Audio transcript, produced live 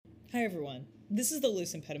Hi, everyone. This is the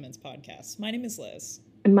Loose Impediments podcast. My name is Liz.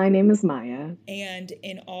 And my name is Maya. And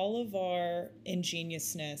in all of our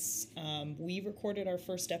ingeniousness, we recorded our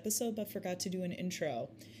first episode but forgot to do an intro.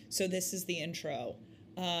 So this is the intro.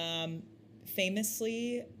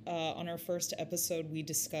 Famously, on our first episode, we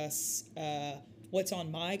discuss what's on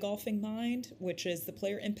my golfing mind, which is the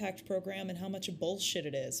Player Impact Program and how much bullshit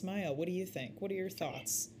it is. Maya, what do you think? What are your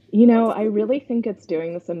thoughts? You know, I really think it's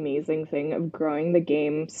doing this amazing thing of growing the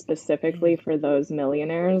game specifically for those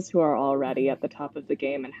millionaires who are already at the top of the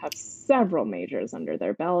game and have several majors under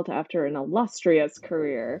their belt after an illustrious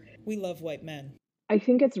career. We love white men. I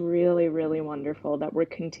think it's really, really wonderful that we're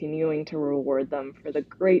continuing to reward them for the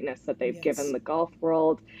greatness that they've given the golf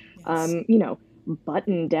world. Yes.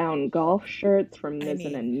 Button-down golf shirts from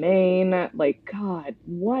Mizzen and Main. Like, God,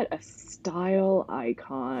 what a style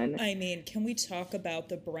icon. I mean, can we talk about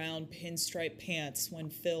the brown pinstripe pants when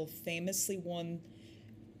Phil famously won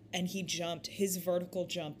and he jumped? His vertical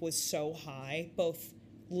jump was so high, both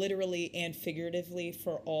literally and figuratively,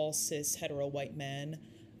 for all cis hetero white men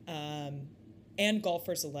and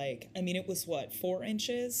golfers alike. I mean, it was what, 4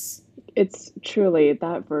 inches? It's truly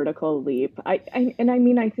that vertical leap. I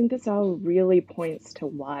think this all really points to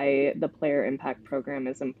why the Player Impact Program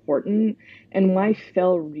is important and why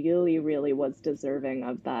Phil really, really was deserving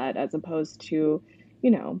of that, as opposed to,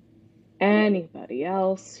 anybody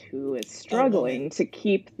else who is struggling to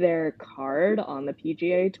keep their card on the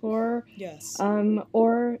PGA Tour. Yes.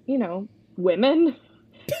 Or, women.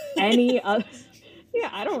 Any other. Yeah,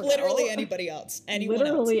 I don't know. Literally anybody else. Anyone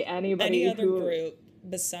Literally else. anybody. Any other group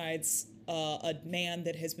besides a man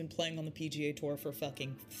that has been playing on the PGA Tour for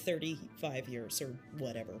fucking 35 years or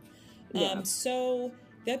whatever. Yeah. So,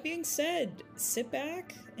 that being said, sit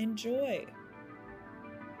back, enjoy.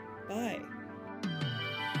 Bye.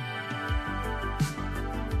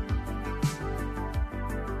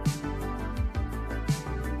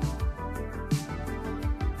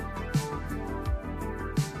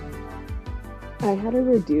 I had a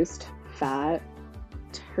reduced fat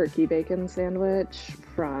turkey bacon sandwich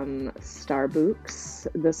from Starbucks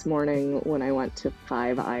this morning when I went to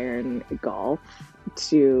 5 Iron Golf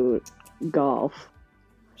to golf.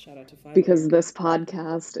 Shout out to 5 Because this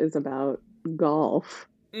podcast is about golf.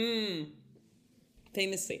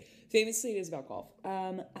 Famously it is about golf.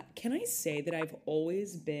 Can I say that I've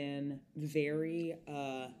always been very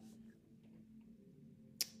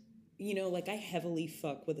I heavily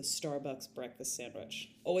fuck with a Starbucks breakfast sandwich.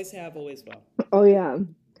 Always have, always will. Oh, yeah.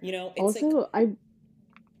 It's also, I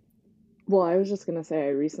was just going to say, I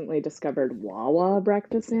recently discovered Wawa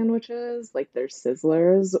breakfast sandwiches, like they're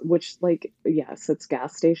Sizzlers, which, yes, it's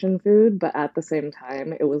gas station food, but at the same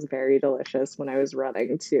time, it was very delicious when I was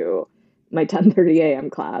running to my 10:30 a.m.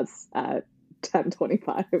 class at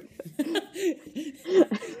 10:25.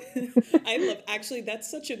 Actually, that's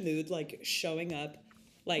such a mood, showing up,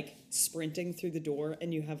 sprinting through the door,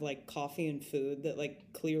 and you have coffee and food that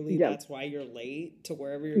clearly that's why you're late to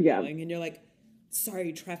wherever you're going, and you're like,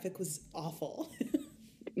 sorry, traffic was awful.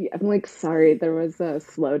 Yeah, I'm sorry, there was a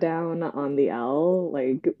slowdown on the L,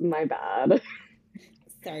 my bad.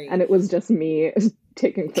 Sorry. And it was just me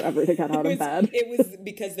taking forever to get out of bed. It was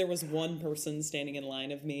because there was one person standing in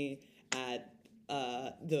line of me at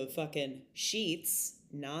the fucking Sheetz,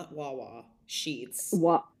 not Wawa. Sheetz.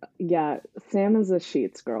 Yeah, Sam is a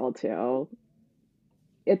Sheetz girl too.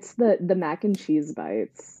 It's the mac and cheese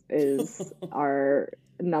bites is our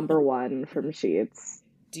number one from Sheetz.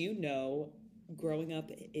 Do you know, growing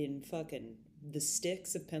up in fucking the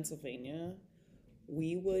sticks of Pennsylvania,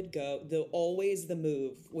 we would go, the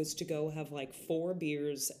move was to go have 4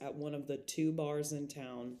 beers at one of the 2 bars in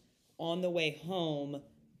town. On the way home,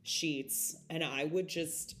 Sheetz, and I would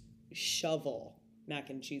just shovel mac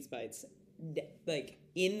and cheese bites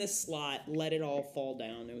in the slot, let it all fall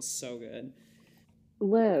down. It was so good.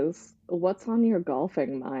 Liz, what's on your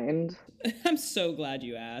golfing mind? I'm so glad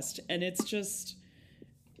you asked. And it's just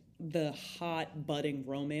the hot budding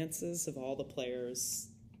romances of all the players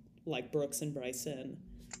like Brooks and Bryson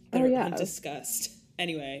that are undiscussed.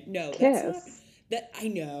 Anyway, no, that's not that. I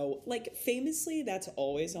know, famously, that's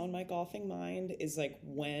always on my golfing mind is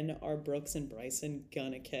when are Brooks and Bryson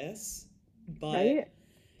gonna kiss? But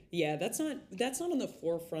yeah, that's not on the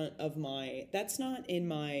forefront of that's not in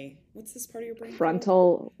my, what's this part of your brain?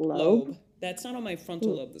 Frontal lobe. That's not on my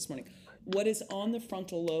frontal lobe this morning. What is on the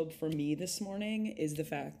frontal lobe for me this morning is the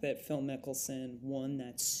fact that Phil Mickelson won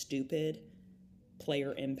that stupid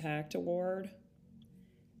Player Impact Award.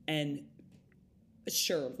 And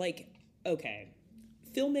sure, okay,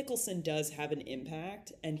 Phil Mickelson does have an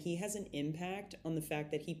impact, and he has an impact on the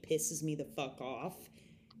fact that he pisses me the fuck off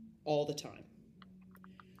all the time.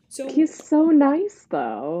 So he's so nice,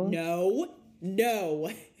 though.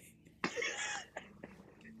 no.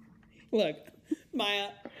 Look, Maya,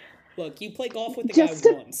 you play golf with the guy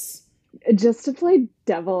once. Just to play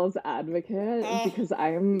devil's advocate, because I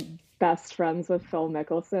am best friends with Phil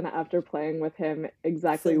Mickelson after playing with him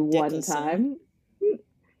exactly one time.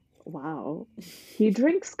 Wow. He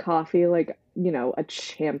drinks coffee like, a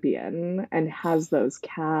champion and has those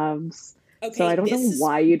calves. Okay, so I don't know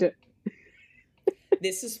why you'd...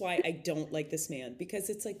 This is why I don't like this man, because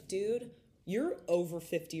it's like, dude, you're over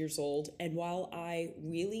 50 years old, and while I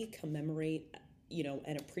really commemorate,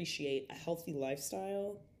 and appreciate a healthy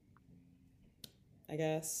lifestyle, I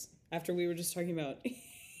guess, after we were just talking about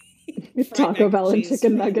Taco Bell and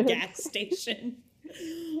chicken nuggets, gas station,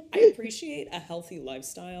 I appreciate a healthy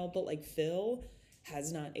lifestyle, but like Phil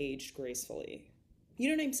has not aged gracefully. You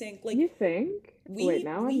know what I'm saying? Like, you think? Wait,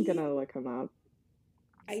 now I'm gonna look him up.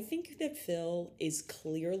 I think that Phil is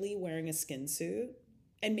clearly wearing a skin suit,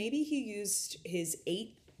 and maybe he used his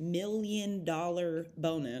 $8 million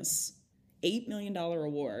bonus, $8 million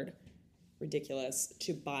award, ridiculous,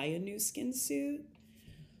 to buy a new skin suit.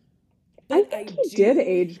 But I think he did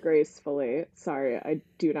age gracefully. Sorry, I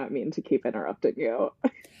do not mean to keep interrupting you.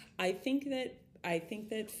 I think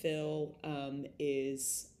that Phil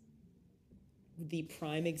is the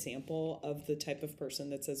prime example of the type of person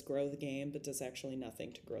that says grow the game but does actually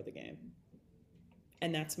nothing to grow the game.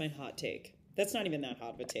 And that's my hot take. That's not even that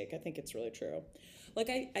hot of a take. I think it's really true. Like,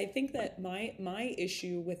 I think that my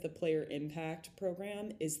issue with the player impact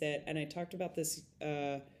program is that, and I talked about this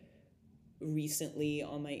recently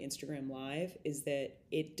on my Instagram live, is that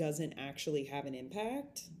it doesn't actually have an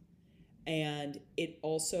impact. And it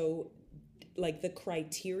also, like, the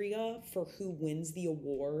criteria for who wins the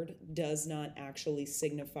award does not actually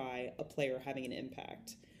signify a player having an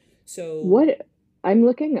impact. So what I'm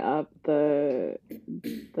looking up the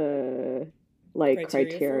like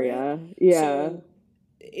criteria. Yeah. So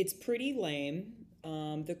it's pretty lame.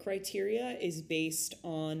 The criteria is based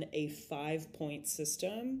on a 5-point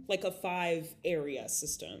system, like a 5-area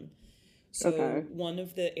system. So one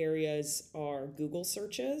of the areas are Google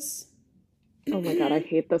searches. Oh my God, I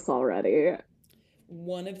hate this already.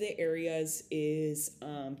 One of the areas is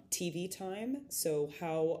TV time, so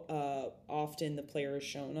how often the player is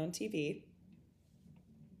shown on TV.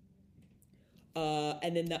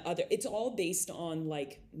 And then the other, it's all based on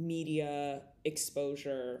like media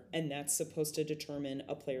exposure, and that's supposed to determine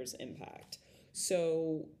a player's impact.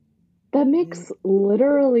 So that makes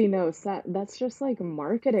literally no sense. That's just like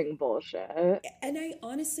marketing bullshit. And I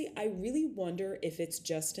really wonder if it's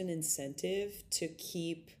just an incentive to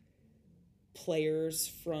keep players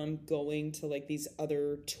from going to like these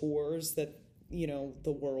other tours that,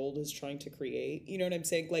 the world is trying to create. You know what I'm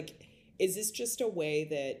saying? Like, is this just a way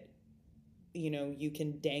that, you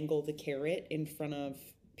can dangle the carrot in front of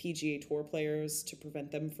PGA Tour players to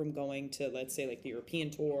prevent them from going to, let's say, like the European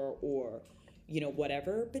Tour or,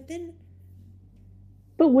 whatever?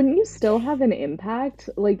 But wouldn't you still have an impact?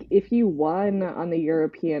 Like, if you won on the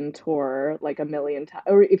European Tour like a million times,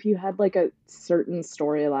 or if you had like a certain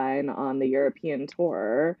storyline on the European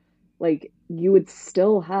Tour, like, you would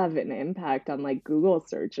still have an impact on like Google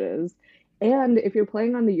searches. And if you're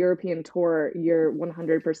playing on the European Tour, you're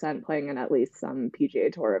 100% playing in at least some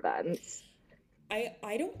PGA Tour events.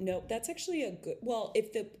 I don't know. That's actually a good, well,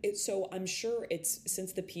 so I'm sure it's,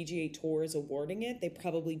 since the PGA Tour is awarding it, they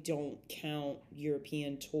probably don't count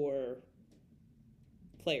European Tour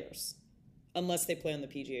players unless they play on the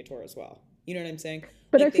PGA Tour as well. You know what I'm saying?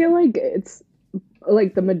 But like, I feel like it's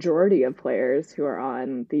like the majority of players who are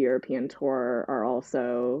on the European Tour are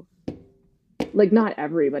also, like, not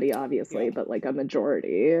everybody, obviously, but like a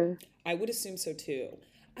majority. I would assume so too.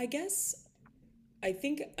 I guess, I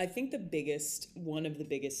think one of the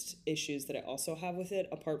biggest issues that I also have with it,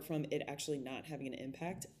 apart from it actually not having an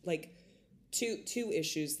impact, like two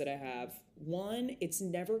issues that I have. One, it's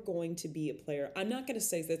never going to be a player. I'm not going to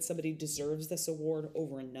say that somebody deserves this award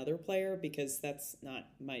over another player, because that's not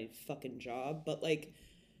my fucking job. But like,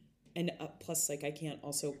 and plus, like, I can't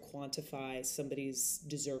also quantify somebody's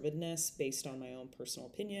deservedness based on my own personal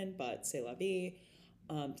opinion, but c'est la vie.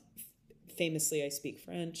 Famously, I speak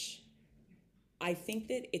French. I think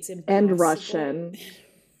that it's impossible. And Russian.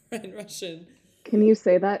 And Russian. Can you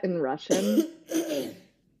say that in Russian?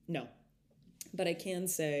 No. But I can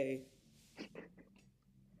say...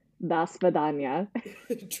 До свидания.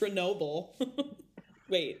 Chernobyl.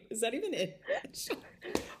 Wait, is that even it?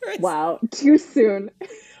 Wow, too soon.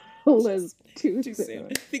 Liz, too soon.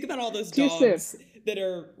 Think about all those dogs that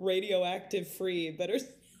are radioactive free, but are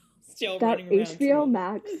Y'all That running around HBO Chernobyl.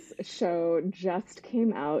 Max show just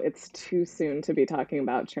came out. It's too soon to be talking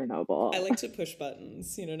about I Chernobyl. like to push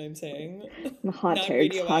buttons, you know what I'm saying? Hot Not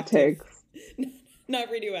takes, hot radioactive, takes. not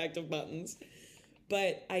radioactive buttons.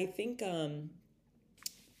 But I think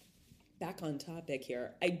back on topic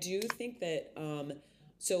here. I do think that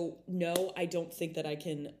so no, I don't think that I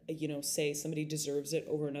can, say somebody deserves it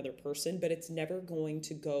over another person, but it's never going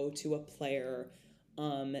to go to a player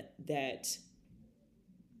that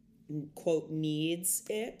quote needs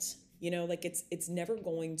it. Like it's never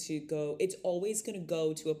going to go. It's always going to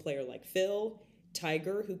go to a player like Phil,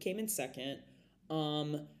 Tiger, who came in second.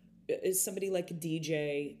 Is somebody like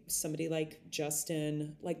DJ, somebody like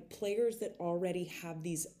Justin, like players that already have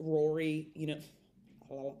these Rory,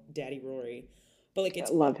 Daddy Rory, but like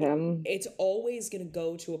Love him. it's always going to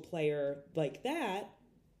go to a player like that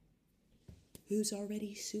who's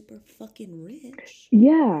already super fucking rich. You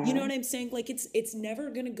know Yeah. what I'm saying? Like it's never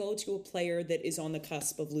going to go to a player that is on the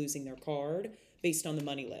cusp of losing their card based on the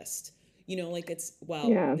money list. Like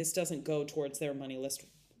Yeah. this doesn't go towards their money list,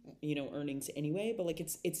 earnings anyway, but like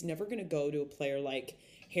it's never going to go to a player like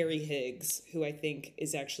Harry Higgs, who I think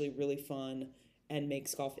is actually really fun and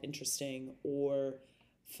makes golf interesting, or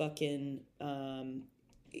fucking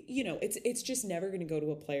it's just never going to go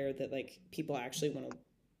to a player that like people actually want to,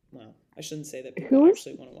 well, I shouldn't say that people Who was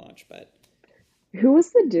actually want to watch, but who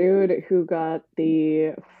was the dude who got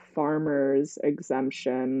the farmer's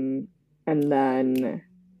exemption and then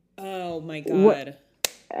oh my what god.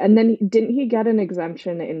 and then didn't he get an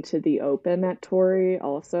exemption into the Open at Torrey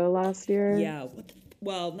also last year? Yeah,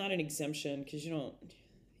 well, not an exemption because you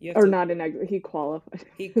have Or to, not he qualified.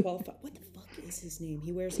 he qualified. What the fuck is his name?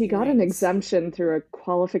 He wears He got an earrings. exemption through a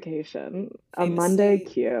qualification, a Monday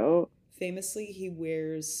Famously, Q. famously, he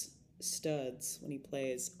wears studs when he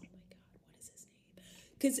plays. Oh my god, what is his name?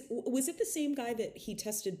 Because was it the same guy that he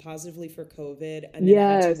tested positively for COVID and then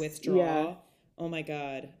had to Yes, yeah. withdraw? Oh my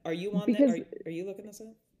god, are you on that? Because Are you looking this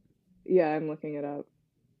up? yeah, I'm looking it up.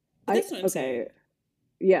 But that's what I'm Okay, saying.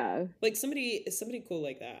 yeah. Like somebody cool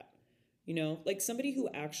like that, like somebody who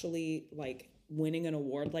actually like winning an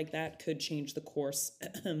award like that could change the course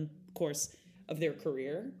of their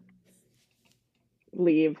career.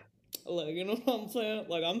 Leave. Like, you know what I'm saying?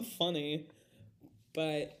 Like, I'm funny,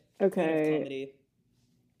 but queen of Okay, comedy.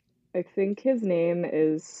 I think his name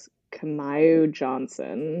is Kamayu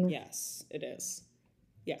Johnson. Yes, it is.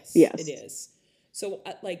 Yes, it Yes. is. So,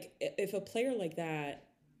 like, if a player like that,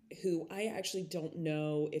 who I actually don't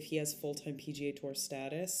know if he has full time PGA Tour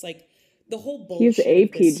status, like, the whole He's bullshit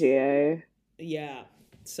of this, APGA. yeah.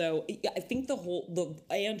 So, yeah, I think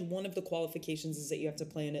and one of the qualifications is that you have to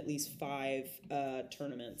play in at least five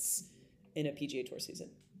tournaments in a PGA Tour season.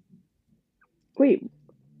 Wait,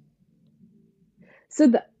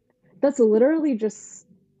 so that's literally just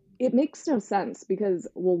it makes no sense because,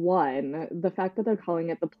 well, one, the fact that they're calling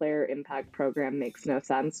it the Player Impact Program makes no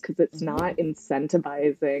sense because it's not Mm-hmm.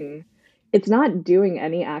 incentivizing, it's not doing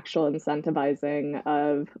any actual incentivizing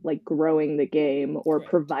of like growing the game or Correct.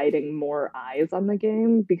 providing more eyes on the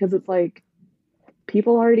game because it's like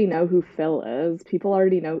people already know who Phil is. People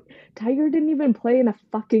already know Tiger didn't even play in a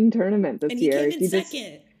fucking tournament And this he year. came in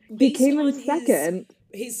second He based came in on his second.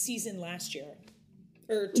 his season last year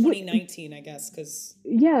or Wait, 2019, I guess, because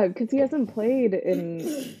yeah, because he hasn't played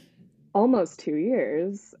in almost 2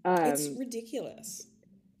 years. it's ridiculous.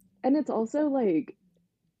 And it's also like,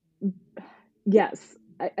 yes,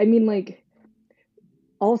 I mean, like,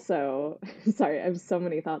 also, sorry, I have so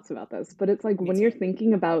many thoughts about this, but it's like Me when you're too.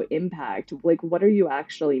 thinking about impact, like, what are you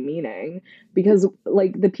actually meaning? Because,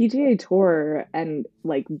 like, the PGA Tour and,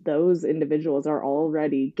 like, those individuals are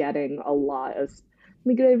already getting a lot of,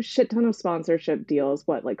 like, they have a shit ton of sponsorship deals.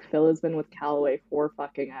 What, like, Phil has been with Callaway for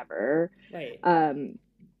fucking ever. Right. Um,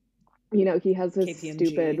 he has his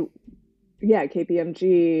stupid, KPMG. yeah,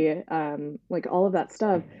 KPMG, like all of that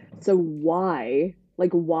stuff. So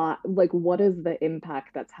like what is the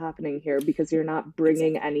impact that's happening here? Because you're not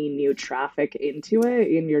bringing Exactly. any new traffic into it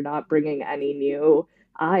and you're not bringing any new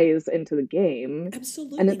eyes into the game. And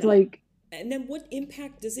Absolutely it's not. like, And then what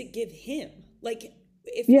impact does it give him? Like,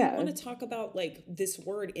 if we yeah, want to talk about like this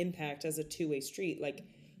word impact as a two-way street, like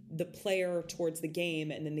the player towards the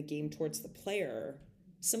game and then the game towards the player,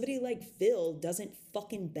 somebody like Phil doesn't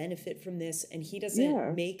fucking benefit from this and he doesn't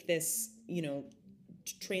yeah. make this,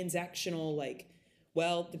 transactional like,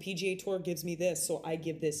 well, the PGA Tour gives me this, so I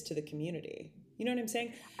give this to the community. You know what I'm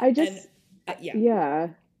saying? I And just yeah. yeah.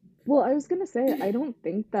 Well, I was gonna say, I don't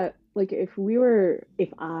think that, like, if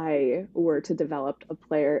I were to develop a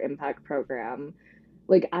player impact program,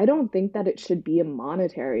 like, I don't think that it should be a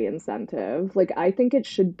monetary incentive. Like, I think it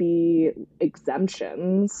should be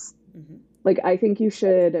exemptions. Like, I think you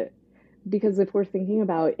should, because if we're thinking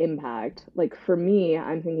about impact, like for me,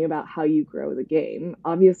 I'm thinking about how you grow the game.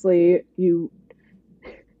 Obviously,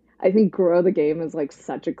 I think grow the game is like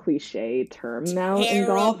such a cliche term now in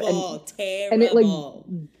golf, and it like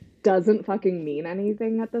Terrible. doesn't fucking mean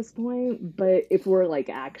anything at this point. But if we're like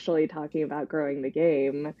actually talking about growing the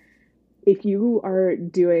game, if you are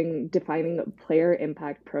defining a player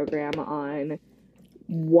impact program on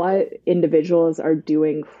what individuals are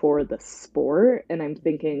doing for the sport, and I'm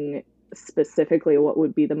thinking specifically what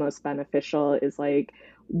would be the most beneficial is like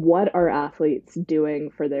what are athletes doing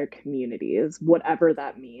for their communities, whatever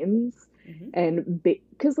that means. And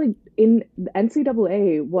because like in the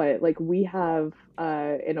NCAA, what like we have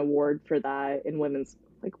an award for that in women's,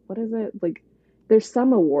 like what is it, like there's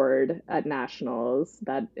some award at nationals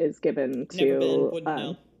that is given Never been, to wouldn't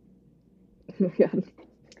know. yeah,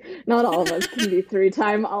 not all of us can be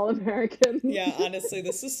three-time All-Americans. Yeah, honestly,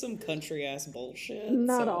 this is some country ass bullshit.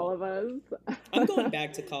 Not So all of us. I'm going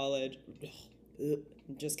back to college.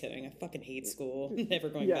 I'm just kidding. I fucking hate school. Never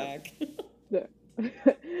going back.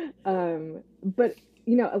 But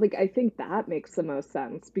you know, like I think that makes the most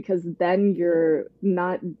sense because then you're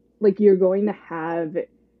not like you're going to have,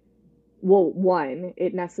 well, one,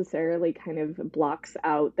 it necessarily kind of blocks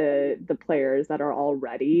out the players that are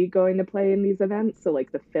already going to play in these events. So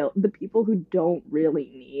like the people who don't really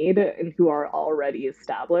need and who are already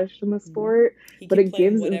established in the sport, He but can it play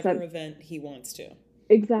gives whatever event he wants to.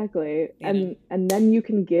 exactly. And then you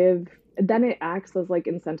can give, then it acts as like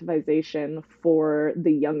incentivization for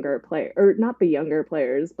the younger player, or not the younger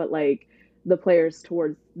players, but like the players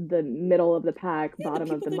towards the middle of the pack, Yeah, the bottom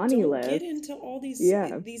of people the that money don't get list. into all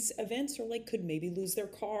Yeah. these events or like could maybe lose their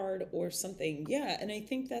card or something. Yeah, and I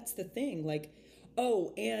think that's the thing. Like,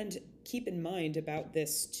 oh, and keep in mind about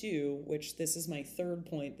this too, which this is my third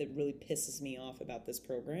point that really pisses me off about this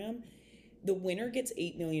program. The winner gets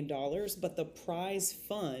 $8 million, but the prize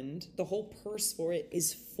fund, the whole purse for it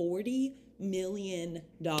is $40 million.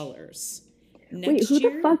 Wait, Next who the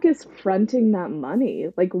year, fuck is fronting that money?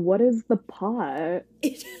 Like, what is the pot?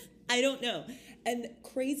 I don't know. And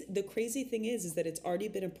the crazy thing is that it's already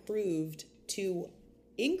been approved to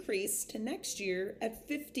increase to next year at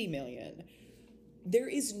 50 million. There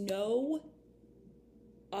is no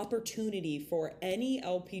opportunity for any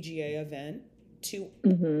LPGA event to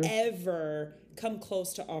ever come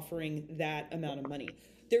close to offering that amount of money.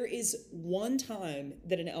 There is one time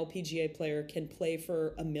that an LPGA player can play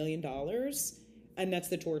for $1 million, and that's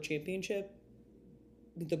the Tour Championship,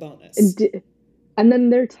 the bonus. And then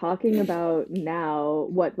they're talking about now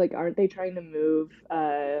what, like, aren't they trying to move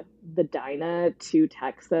the Dyna to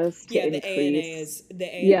Texas to Yeah, increase? the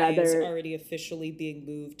Yeah, ANA is they're already officially being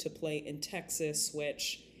moved to play in Texas,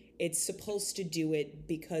 which it's supposed to do it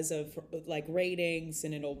because of like ratings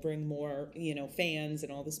and it'll bring more, fans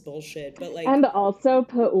and all this bullshit. But like and also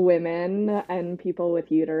put women and people with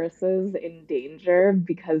uteruses in danger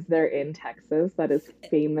because they're in Texas, that is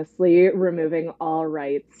famously removing all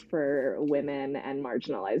rights for women and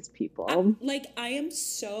marginalized people. I am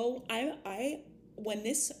so I when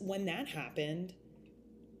that happened,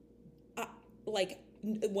 like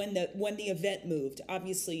when the event moved,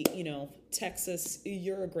 obviously, Texas,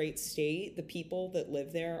 you're a great state. The people that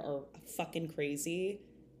live there are fucking crazy.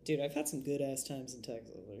 Dude, I've had some good ass times in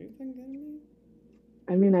Texas. Are you fucking kidding me?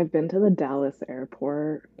 I mean, I've been to the Dallas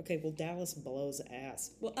airport. Okay, well, Dallas blows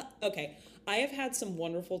ass. Well, okay, I have had some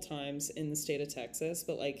wonderful times in the state of Texas,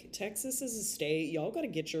 but like Texas is a state, y'all got to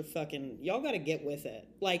get y'all got to get with it.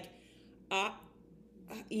 Like, I,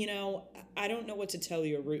 I don't know what to tell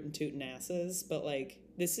you, rootin' tootin' asses, but like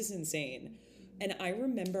this is insane. And I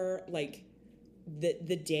remember like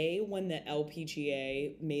the day when the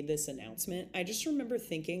LPGA made this announcement, I just remember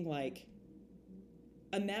thinking like,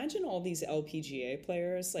 imagine all these LPGA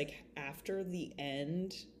players like after the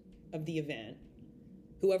end of the event,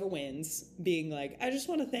 whoever wins, being like, I just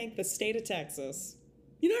want to thank the state of Texas.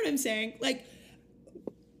 You know what I'm saying? Like,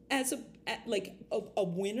 as a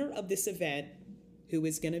winner of this event, who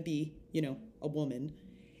is going to be, a woman,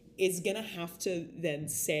 is going to have to then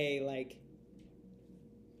say, like,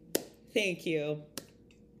 thank you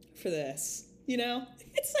for this,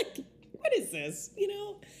 It's like, what is this,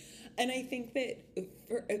 And I think that,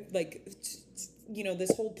 for, like,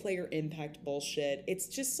 this whole player impact bullshit, it's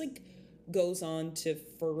just, like, goes on to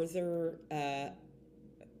further,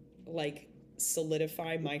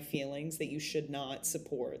 solidify my feelings that you should not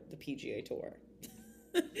support the PGA Tour.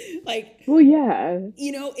 Like, well, yeah,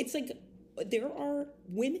 it's like there are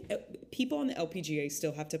people on the LPGA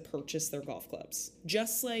still have to purchase their golf clubs,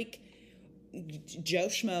 just like Joe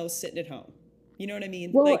Schmo sitting at home. You know what I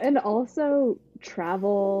mean? Well, and also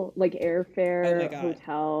travel, like Oh my airfare, God.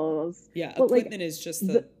 hotels, Yeah, but like equipment is just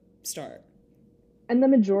the the start. and the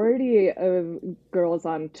majority of girls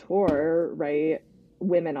on tour, right?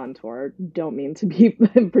 Women on tour, don't mean to be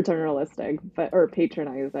paternalistic, but or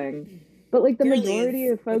patronizing, but like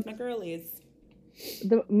Girlies with my girlies.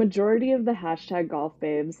 the majority of the hashtag golf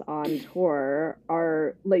babes on tour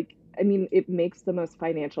are like, I mean, it makes the most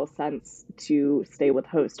financial sense to stay with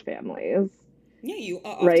host families, Yeah, you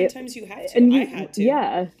right? oftentimes you have to. And I you, had to,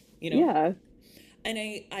 yeah, you know. yeah, And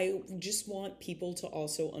I just want people to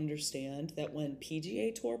also understand that when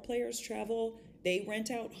PGA Tour players travel, they rent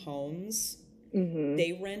out homes. hmm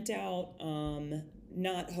They rent out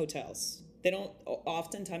not hotels. They don't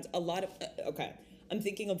oftentimes a lot of okay. I'm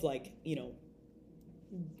thinking of like,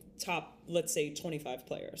 top, let's say 25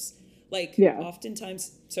 players. Like yeah.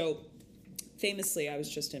 oftentimes, so famously I was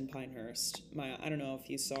just in Pinehurst. I don't know if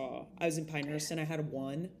you saw. I was in Pinehurst and I had a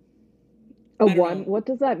one. A I don't one, know. what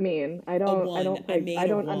does that mean? A one. I I made a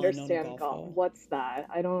don't one on a understand golf golf. hole. What's that?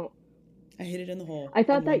 I don't, I hit it in the hole I on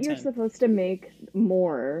thought that you're 110. supposed to make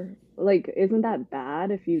more. Like, isn't that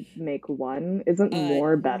bad if you make one? Isn't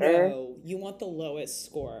more better? No, you want the lowest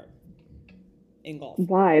score in golf.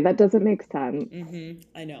 Why? That doesn't make sense.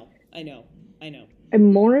 I know, I know, I know.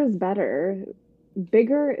 And more is better.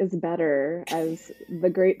 Bigger is better, as the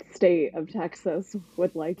great state of Texas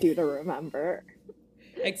would like you to remember.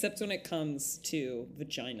 Except when it comes to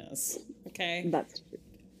vaginas, okay? That's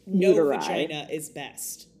No uteri. vagina is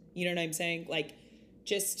best. You know what I'm saying? Like,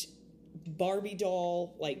 just Barbie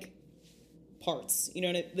doll, like, parts. You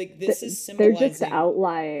know what like, this is They're just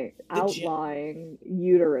symbolizing the outlawing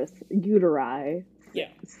uteri. yeah.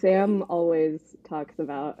 Sam always talks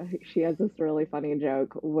about, she has this really funny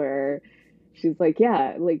joke where she's like,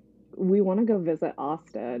 yeah, like we want to go visit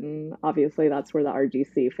Austin. Obviously, that's where the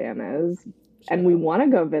RGC fam is. Shout And we out. want to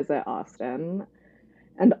go visit Austin.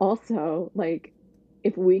 And also, like,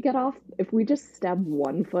 if we just step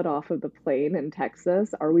 1 foot off of the plane in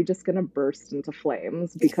Texas, are we just gonna burst into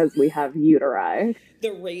flames because we have uteri?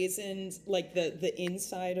 The raisins, like the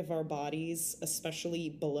inside of our bodies, especially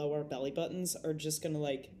below our belly buttons, are just gonna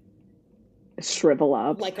Shrivel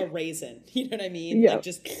up. like a raisin. You know what I mean? Like Yep.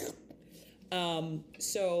 just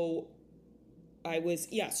so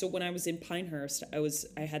so when I was in Pinehurst,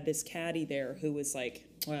 I had this caddy there who was like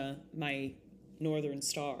my northern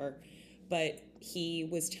star, but he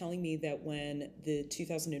was telling me that when the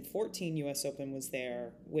 2014 US Open was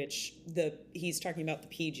there, which he's talking about the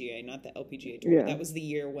PGA, not the LPGA Tour. Yeah. That was the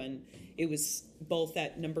year when it was both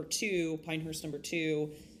at number 2, Pinehurst number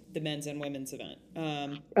 2, the men's and women's event. Oh,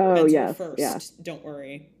 Men's were yes. first, Yeah. don't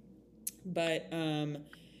worry. But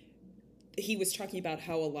he was talking about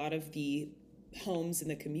how a lot of the homes in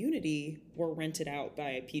the community were rented out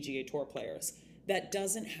by PGA Tour players. That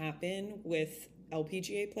doesn't happen with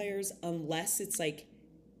LPGA players unless it's like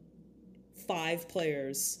 5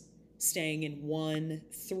 players staying in one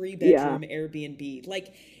 3-bedroom Airbnb.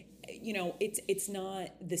 Like, it's not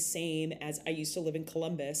the same as I used to live in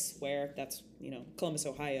Columbus, where that's, Columbus,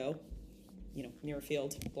 Ohio,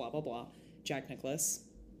 Muirfield, blah, blah, blah, Jack Nicklaus,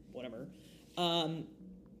 whatever.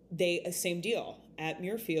 Same deal. At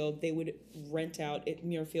Muirfield, they would rent out.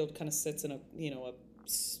 Muirfield kind of sits in a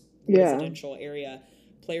residential area.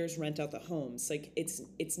 Players rent out the homes. Like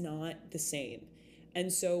it's not the same.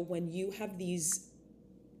 And so when you have these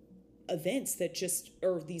events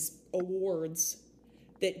or these awards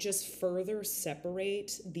that just further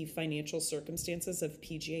separate the financial circumstances of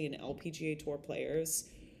PGA and LPGA Tour players,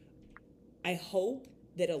 I hope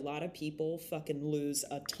that a lot of people fucking lose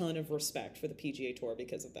a ton of respect for the PGA Tour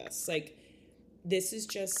because of this. Like, this is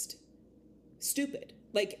just stupid.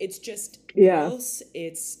 Like, it's just gross.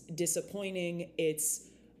 It's disappointing. It's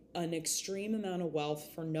an extreme amount of wealth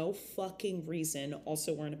for no fucking reason.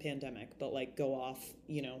 Also, we're in a pandemic, but go off,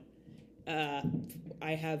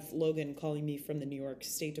 I have Logan calling me from the New York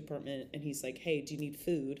State Department, and he's like, hey, do you need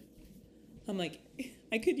food? I'm like,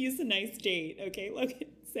 I could use a nice date. Okay, Logan,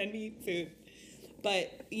 send me food.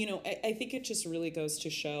 But, I think it just really goes to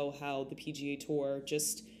show how the PGA Tour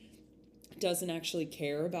just doesn't actually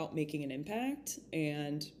care about making an impact,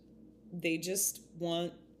 and they just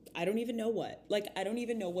want, I don't even know what. I don't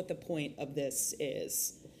even know what the point of this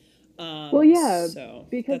is. Well, yeah, so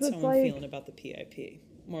because that's it's how I'm feeling about the PIP.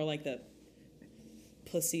 More like the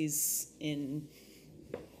pussies in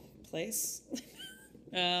place.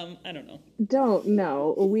 I don't know. Don't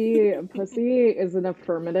know. Pussy is an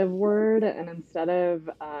affirmative word, and instead of,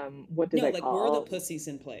 what do they call? We're the pussies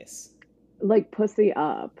in place. Like pussy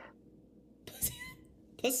up.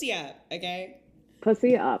 Pussy up, okay?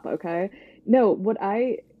 Pussy up, okay? No,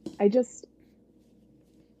 I just,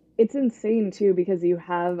 it's insane too because you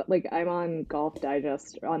have like I'm on Golf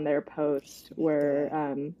Digest on their post where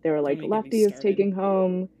God, they were don't like even get me Lefty is started. taking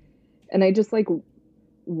home, and I just like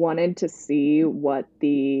wanted to see what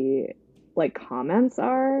the like comments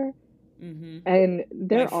are, Mm-hmm. and My favorite.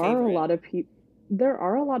 there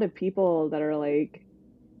are a lot of people that are like,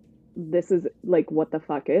 this is like, what the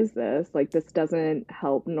fuck is this? Like, this doesn't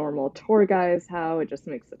help normal tour guys. How it just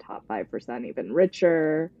makes the top 5% even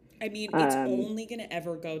richer. I mean, it's Um, only going to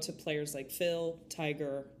ever go to players like Phil,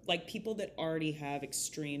 Tiger, like people that already have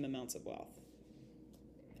extreme amounts of wealth.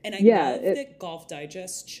 And I yeah, love that Golf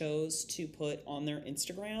Digest chose to put on their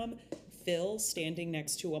Instagram Phil standing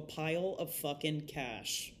next to a pile of fucking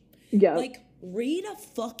cash. yeah. Like, read a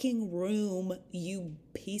fucking room, you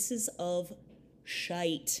pieces of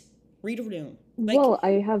shite. Read a room. Like, Well,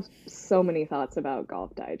 I have so many thoughts about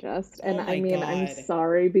Golf Digest. oh And I my mean, I'm God.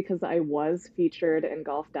 sorry because I was featured in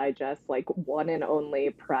Golf Digest, like one and only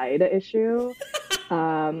Pride issue.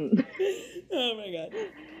 Um, Oh my God.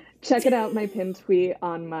 check it out, my pinned tweet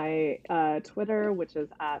on my Twitter, which is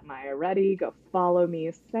at Maya Reddy. Go follow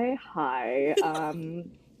me, say hi.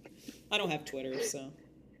 I don't have Twitter, so.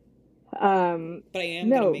 Um, But I am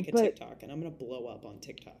going to no, make a but TikTok and I'm going to blow up on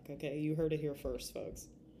TikTok, okay? You heard it here first, folks.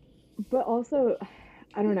 also,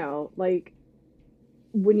 I don't know, like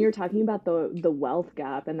when you're talking about the wealth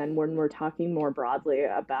gap, and then when we're talking more broadly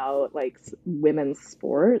about like women's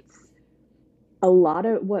sports, a lot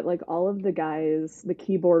of what like all of the guys, the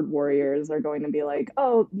keyboard warriors are going to be like,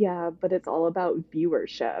 oh yeah, but it's all about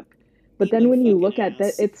viewership. But Eat then my when you fucking look at that,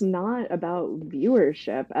 ass. it's not about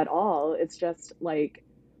viewership at all. It's just like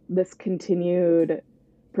this continued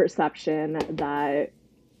perception that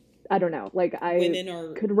I don't know, like I Women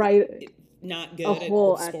are could write not a good at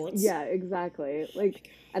whole sports. yeah, exactly, Oh like, my God.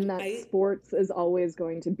 and that I sports is always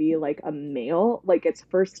going to be like a male, like it's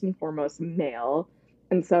first and foremost male.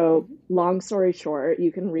 And so Mhm. long story short,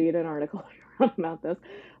 you can read an article about this,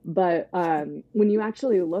 but when you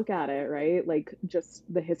actually look at it, right, like just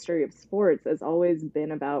the history of sports has always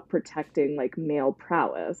been about protecting like male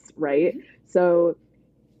prowess, right? Mhm. So,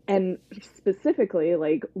 and specifically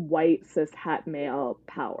like white cis het male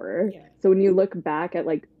power. Yeah. So when you look back at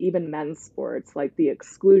like even men's sports, like the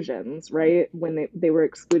exclusions, right? When they were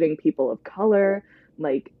excluding people of color,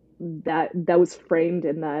 like that was framed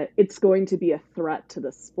in that it's going to be a threat to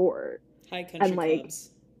the sport. High And country like clubs.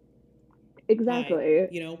 High. exactly.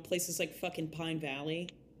 You know, places like fucking Pine Valley.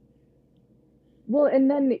 Well, and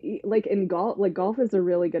then like in golf, like golf is a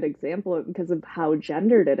really good example because of how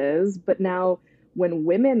gendered it is. But now when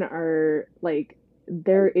women are like,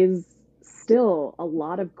 there is still a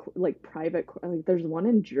lot of like private, like there's one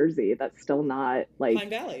in Jersey that's still not Pine like,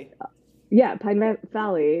 Valley.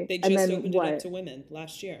 Valley, They and just then opened it up what? to women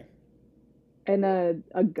last year. And Or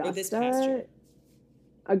this past year.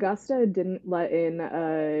 Augusta didn't let in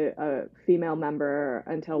a female member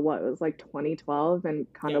until what, it was like 2012, and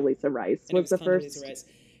Yeah. Condoleezza Rice And it was was the Condoleezza first. Rice.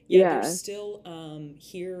 Yeah, there's Yeah, still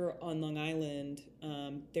here on Long Island.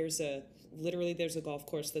 There's a golf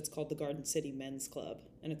course that's called the Garden City Men's Club,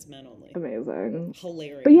 and it's men only. amazing. But yeah,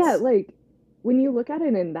 Hilarious. like when you look at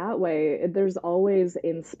it in that way, there's always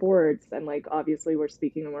in sports, and like obviously we're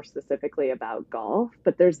speaking more specifically about golf,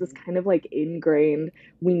 but there's this Mm-hmm. kind of like ingrained,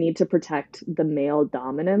 we need to protect the male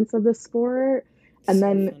dominance of the sport. And So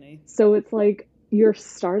then funny. so it's like you're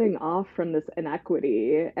starting off from this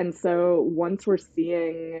inequity. And so once we're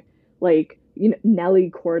seeing like, you know, Nelly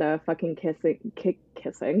Corda fucking kicking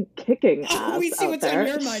Oh, ass we see out what's on there.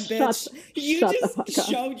 your mind, bitch. You Shut the just fuck up.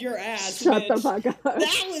 showed your ass, Shut the bitch. fuck up.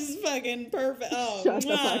 That was fucking perfect. Oh, Shut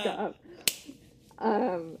the fuck mwah. up.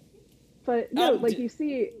 Um, but no, Um, like you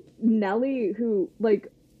see Nelly, who like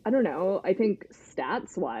I don't know, I think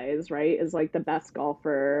stats wise, right, is like the best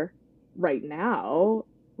golfer right now,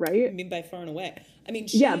 I right? mean, by far and away. I mean,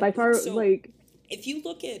 Yeah, by far, so like if you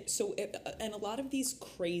look at, and a lot of these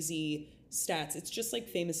crazy stats, it's just like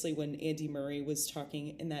famously when Andy Murray was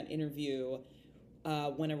talking in that interview,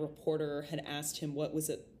 when a reporter had asked him what was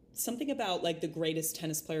it, something about like the greatest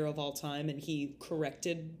tennis player of all time, and he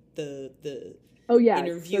corrected the oh yeah,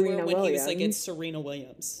 interviewer Serena when he was like, it's Williams. Serena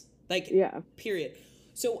Williams, like, Yeah. period.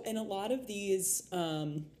 So, and a lot of these,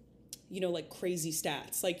 like crazy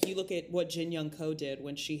stats, like you look at what Jin Young Ko did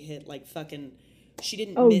when she hit like fucking, she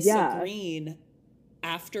didn't Oh miss a yeah. green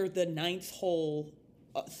after the ninth hole,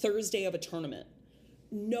 Thursday of a tournament.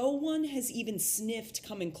 No one has even sniffed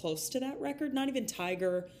coming close to that record. Not even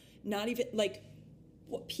Tiger. Not even like,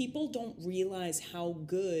 what people don't realize how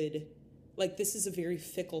good, like this is a very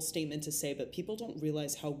fickle statement to say, but people don't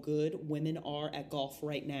realize how good women are at golf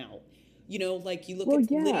right now. You know, like you look Well, at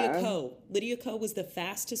Lydia yeah. Ko. Lydia Ko was the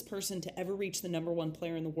fastest person to ever reach the #1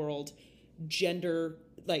 player in the world, gender,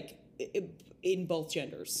 like in both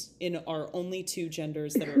genders, in our only two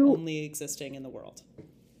genders that are Who, only existing in the world.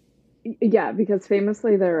 yeah, because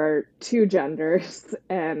famously there are two genders,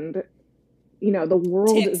 and the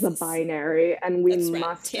world is a Texas. binary, and we That's right.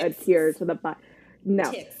 must adhere Texas. to no.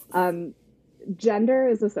 Texas. Um, Gender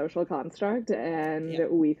is a social construct, and Yeah.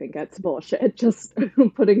 we think it's bullshit. Just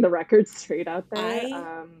putting the record straight out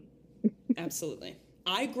there. Absolutely.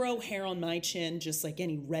 I grow hair on my chin just like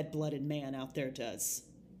any red-blooded man out there does.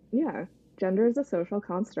 Yeah, gender is a social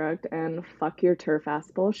construct, and fuck your turf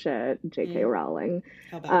ass bullshit, J.K. Rowling.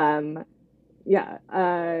 How about it? Yeah.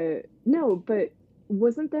 No, but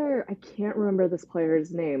wasn't there? I can't remember this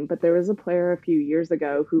player's name, but there was a player a few years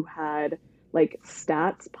ago who had like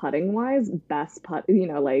stats putting wise, best putt.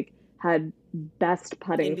 Like had best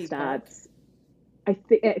putting Inbee Park. stats. I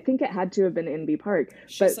think it had to have been Inbee Park,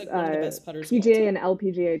 She's but like one of the best putters of all PGA and time.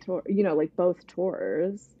 LPGA tour, like both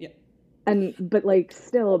tours. Yeah. And but like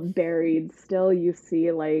still buried, still you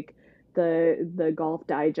see like the Golf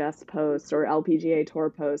Digest posts or LPGA Tour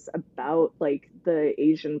posts about like the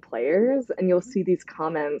Asian players, and you'll see these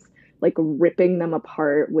comments like ripping them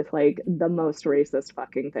apart with like the most racist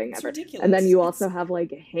fucking thing It's ever. And then ridiculous. you also It's have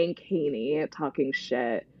like Hank Haney talking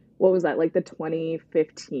shit. What was that, like the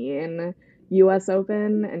 2015 US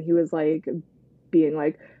Open? And he was like being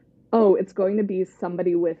like, oh, it's going to be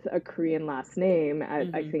somebody with a Korean last name at,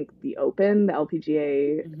 I think, the Open, the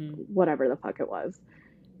LPGA, whatever the fuck it was.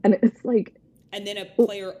 And it's like. And then a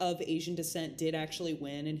player of Asian descent did actually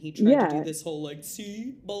win, and he tried to do this whole, like,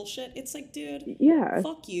 see, bullshit. It's like, dude, yeah,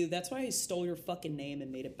 fuck you. That's why I stole your fucking name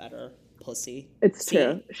and made it better, pussy. It's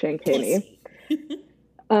true, Hank Haney.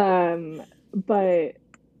 But,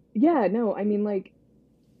 yeah, no, I mean, like,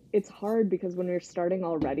 it's hard because when you're starting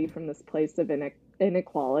already from this place of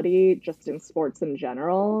inequality just in sports in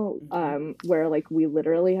general, where like we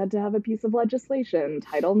literally had to have a piece of legislation,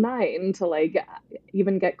 Title IX, to like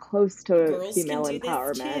even get close to Girls female can do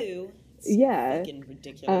empowerment. This too. It's yeah, fucking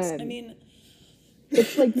ridiculous. I mean,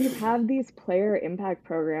 it's like you have these player impact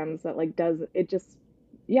programs that like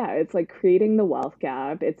it's like creating the wealth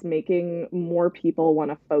gap. It's making more people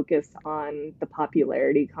want to focus on the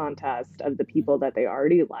popularity contest of the people that they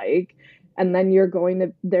already like. And then they're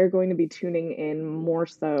going to be tuning in more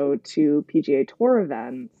so to PGA Tour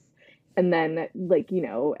events. And then like,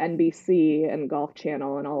 NBC and Golf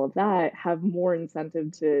Channel and all of that have more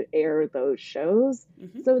incentive to air those shows.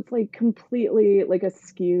 So it's like completely like a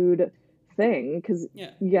skewed thing. Because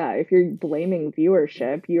if you're blaming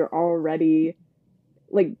viewership, you're already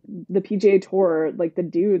like the PGA Tour, like the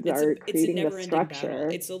dudes are creating the structure. Battle.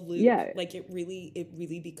 It's a loop. Yeah. Like it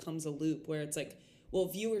really becomes a loop where it's like, well,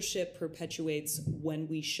 viewership perpetuates when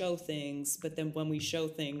we show things, but then when we show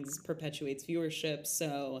things perpetuates viewership.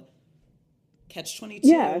 So catch-22,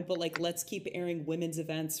 yeah. But like let's keep airing women's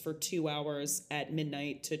events for 2 hours at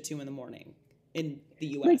midnight to 2 a.m. in the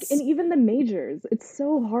US. Like, and even the majors, it's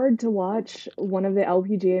so hard to watch one of the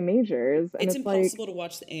LPGA majors. And it's impossible to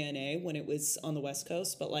watch the ANA when it was on the West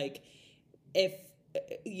Coast, but like if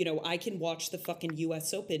I can watch the fucking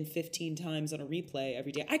US Open 15 times on a replay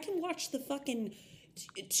every day. I can watch the fucking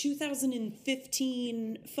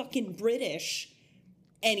 2015 fucking British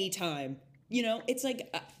anytime. It's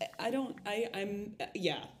like I'm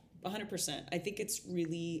 100%. I think it's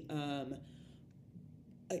really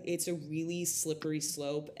it's a really slippery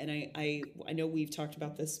slope, and I know we've talked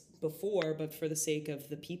about this before, but for the sake of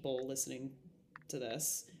the people listening to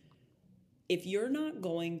this, if you're not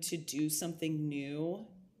going to do something new,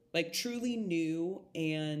 like truly new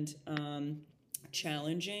and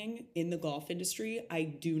challenging in the golf industry, I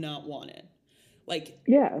do not want it. Like,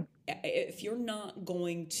 if you're not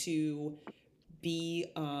going to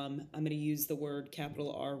be, I'm going to use the word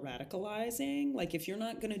capital R, radicalizing. Like, if you're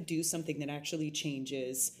not going to do something that actually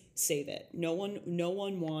changes, save it. No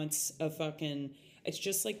one wants a fucking. It's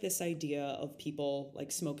just like this idea of people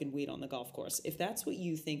like smoking weed on the golf course. If that's what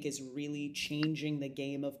you think is really changing the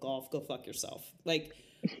game of golf, go fuck yourself. Like,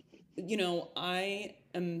 I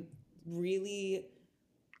am really.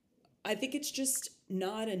 I think it's just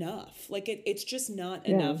not enough. Like it's just not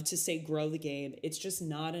enough to say grow the game. It's just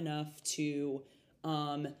not enough to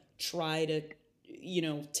try to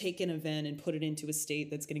take an event and put it into a state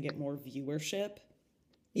that's going to get more viewership.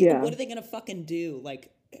 What are they going to fucking do?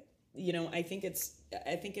 Like, I think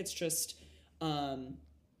it's just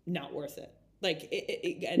not worth it. Like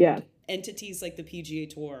entities like the PGA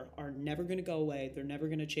Tour are never going to go away. They're never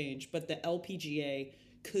going to change, but the LPGA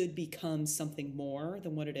could become something more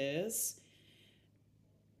than what it is.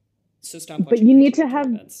 So stop But watching PGA Tour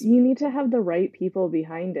events. you need to have the right people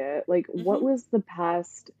behind it. Like, what Mm-hmm. was the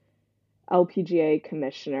past LPGA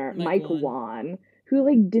commissioner, Mike Mike Whan. Whan, who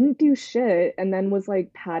like didn't do shit and then was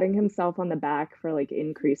like patting himself on the back for like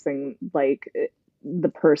increasing like the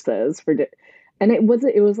purses for and it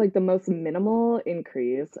was like the most minimal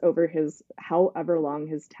increase over his however long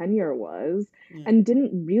his tenure was, Yeah, and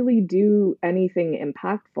didn't really do anything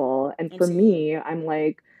impactful. And for absolutely. me, I'm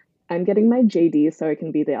like, I'm getting my JD so I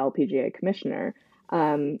can be the LPGA commissioner. But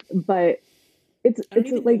I don't it's even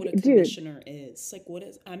know what like, a dude, commissioner is. Like, what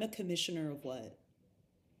is? I'm a commissioner of what?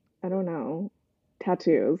 I don't know.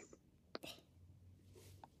 Tattoos.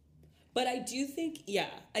 But I do think, yeah,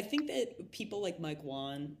 I think that people like Mike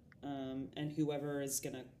Wan, and whoever is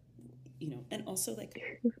gonna, and also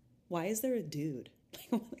like, why is there a dude?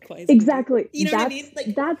 Like, why is it a dude? Exactly. You know what I mean?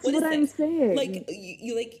 Like, That's what what is I'm this? saying. Like,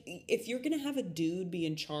 you like if you're gonna have a dude be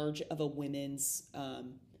in charge of a women's,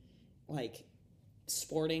 like,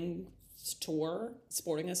 sporting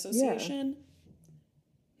sporting Yeah. association,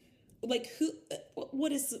 like who?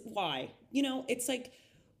 What is why? It's like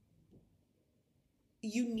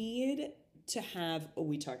you need to have, oh,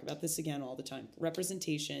 we talk about this again all the time.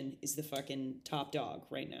 Representation is the fucking top dog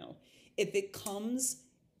right now. If it comes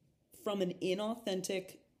from an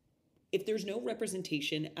inauthentic, if there's no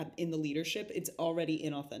representation in the leadership, it's already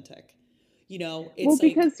inauthentic. Well, It's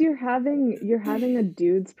like, because you're having a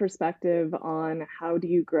dude's perspective on how do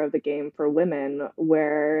you grow the game for women,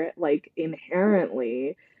 where like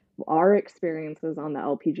inherently our experiences on the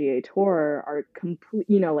LPGA tour are complete,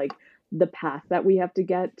 like the path that we have to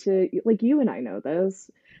get to, like you and I know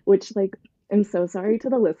this, which like I'm so sorry to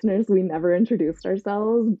the listeners, we never introduced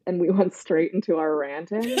ourselves and we went straight into our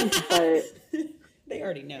ranting, but they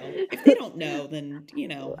already know. If they don't know, then,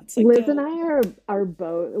 it's like, Liz and don't. I are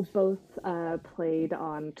both played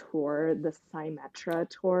on tour, the Symetra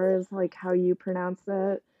tours, like how you pronounce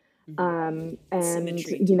it. Mhm. And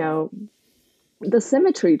Symmetry tour. the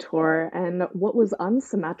Symmetry tour. And what was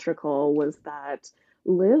unsymmetrical was that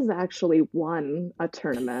Liz actually won a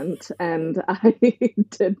tournament and I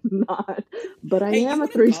did not, but I Hey, am you a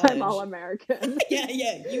went in three-time college. All-American. Yeah,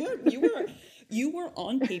 yeah. You were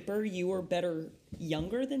on paper, you were better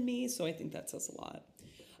younger than me, so I think that says a lot.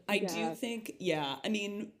 I do Yeah. think, yeah, I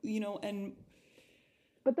mean, and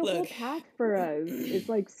But the whole look, path for us is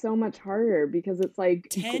like so much harder because it's like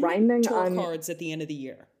 10 grinding tour on. cards at the end of the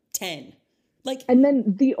year. 10. Like, And then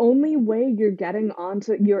the only way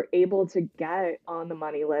you're able to get on the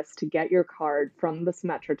money list to get your card from the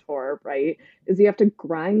Symetra Tour, right, is you have to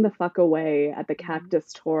grind the fuck away at the mhm.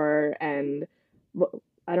 Cactus Tour and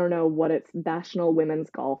I don't know what it's National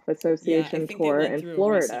Women's Golf Yeah, I Association think they Tour went in through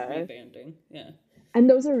a recent Florida. rebanding. Yeah. And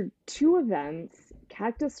those are two events.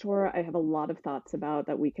 Cactus Tour, I have a lot of thoughts about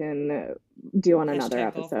that we can do on another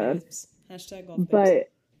Hashtag golf episode. babes. Hashtag golf babes.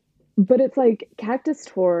 But it's like Cactus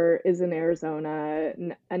Tour is in Arizona,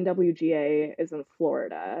 NWGA is in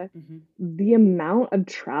Florida. Hmm. The amount of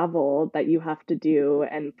travel that you have to do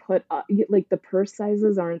and put up, like the purse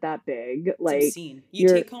sizes aren't that big. It's Like obscene. You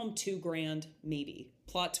you're take home 2 grand, maybe.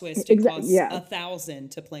 Plot twist, it exact, costs yeah, 1,000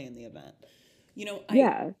 to play in the event.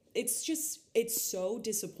 yeah. It's so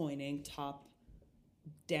disappointing top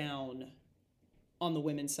down on the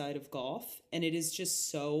women's side of golf. And it is just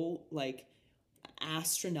so like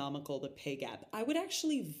astronomical, the pay gap. I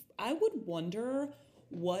would wonder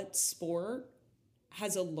what sport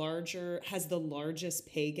has the largest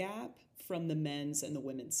pay gap from the men's and the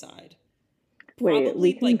women's side. Wait, we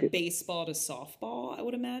Probably can. like baseball to softball, I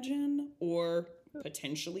would imagine, or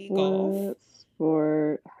potentially golf. What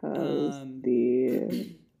sport has Um,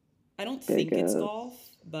 the I don't think it's golf,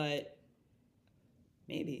 biggest? but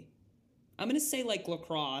maybe. I'm gonna say like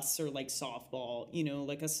lacrosse or like softball.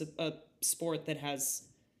 Like a sport that has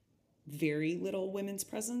very little women's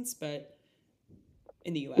presence, but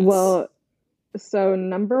in the U.S. Well, so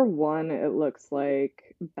number one, it looks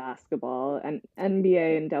like basketball and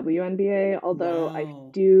NBA and WNBA, although I Wow.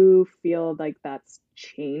 do feel like that's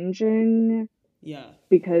changing Yeah.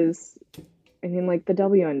 because I mean, like the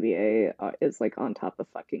WNBA is like on top of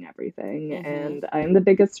fucking everything, Mm-hmm. and I'm the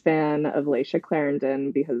biggest fan of Laisha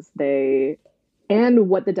Clarendon because they and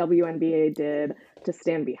what the WNBA did to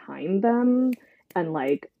stand behind them and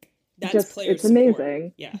like That's just player it's support.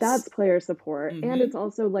 amazing. That's Yes. player support and Mm-hmm. it's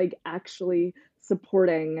also like actually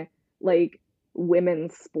supporting like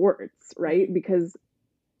women's sports, right? Mm-hmm. Because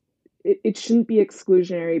it shouldn't be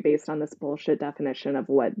exclusionary based on this bullshit definition of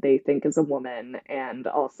what they think is a woman, and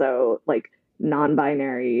also like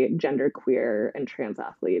non-binary, genderqueer, and trans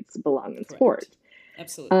athletes belong in sport. Correct.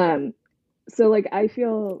 Absolutely. Um, so like I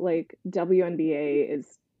feel like WNBA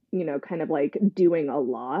is, kind of like doing a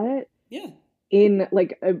lot. in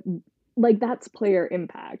like that's player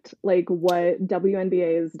impact. Like what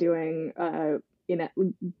WNBA is doing in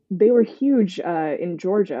they were huge in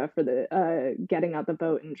Georgia for the getting out the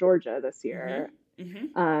vote in Georgia this year.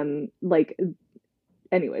 Like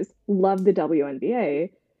anyways, love the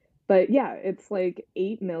WNBA. But yeah, it's like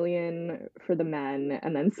 8 million for the men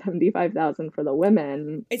and then 75,000 for the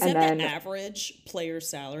women. Is and that then the average player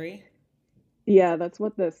salary? Yeah, that's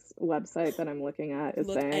what this website that I'm looking at is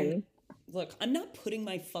saying. Look, I'm not putting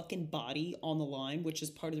my fucking body on the line, which is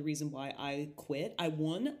part of the reason why I quit. I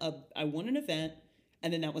won an event,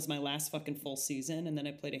 and then that was my last fucking full season, and then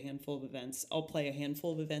I played a handful of events. I'll play a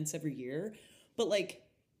handful of events every year. But like,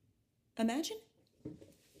 imagine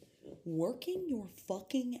working your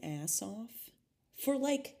fucking ass off for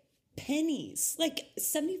like pennies. Like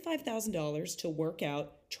 $75,000 to work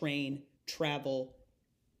out, train, travel,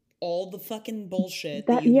 all the fucking bullshit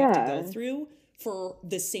that you have to go through for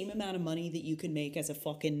the same amount of money that you can make as a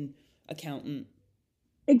fucking accountant.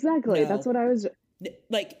 Exactly. No. That's what I was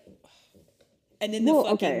like. And then the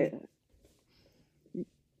fucking. Okay.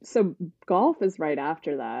 So golf is right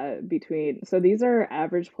after that so these are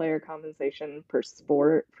average player compensation per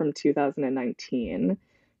sport from 2019.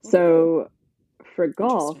 So for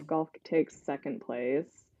golf takes second place.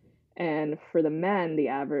 And for the men, the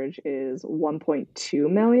average is 1.2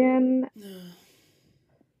 million.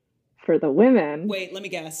 For the women. Wait, let me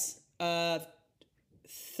guess.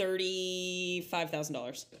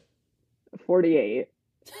 $35,000. 48.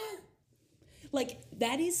 Like,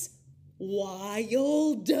 that is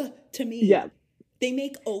wild to me. Yeah. They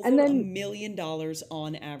make over $1 million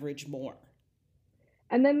on average more.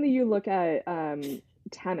 And then you look at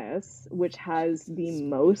tennis, which has the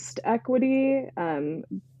most equity,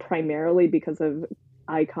 primarily because of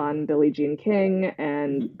icon Billie Jean King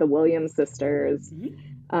and the Williams sisters,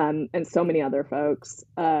 and so many other folks.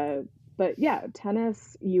 But yeah,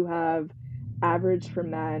 tennis, you have average for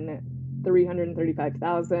men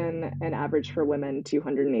 335,000 and average for women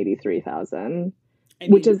 283,000,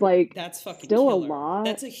 which is like that's fucking still killer. A lot.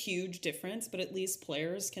 That's a huge difference, but at least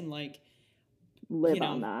players can like live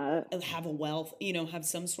on that, have a wealth, have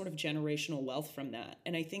some sort of generational wealth from that.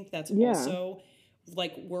 And I think that's also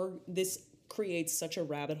like this creates such a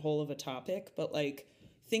rabbit hole of a topic, but like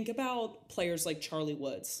think about players like Charlie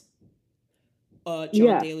Woods,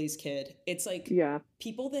 John Daly's kid. It's like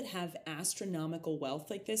people that have astronomical wealth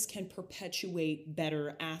like this can perpetuate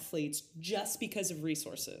better athletes just because of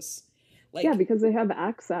resources. Like, because they have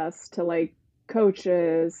access to like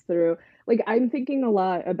coaches through, like, I'm thinking a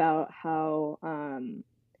lot about how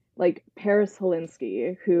like Paris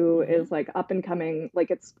Holinsky, who is like up and coming,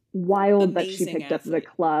 like it's wild amazing that she picked athlete. Up the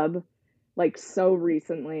club like so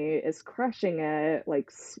recently, is crushing it, like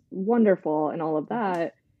wonderful and all of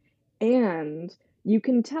that. And you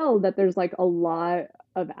can tell that there's like a lot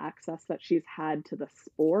of access that she's had to the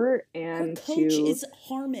sport. And her coach is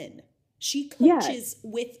Harmon. She coaches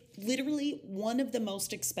with literally one of the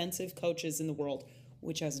most expensive coaches in the world,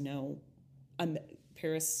 which has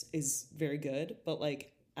Paris is very good, but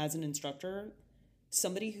like as an instructor,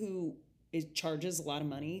 somebody who charges a lot of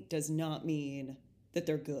money does not mean that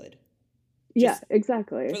they're good. Just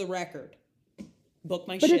exactly. For the record. Book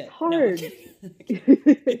my but shit. It's hard. No,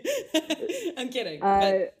 I'm kidding.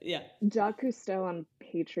 But yeah. Jacques Cousteau on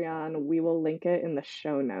Patreon. We will link it in the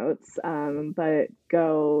show notes. But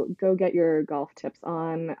go get your golf tips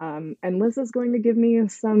on. And Liz is going to give me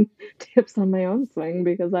some tips on my own swing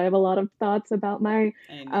because I have a lot of thoughts about my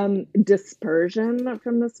dispersion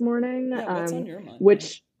from this morning. Yeah, what's on your mind?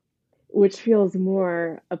 Which feels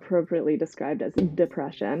more appropriately described as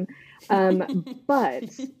depression. But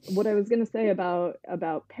what I was going to say about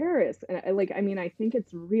Paris, and I think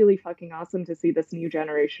it's really fucking awesome to see this new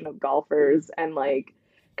generation of golfers and like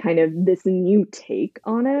kind of this new take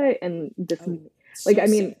on it. And this, sick.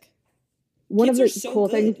 One Kids of the so cool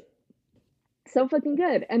good. things, so fucking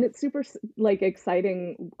good. And it's super like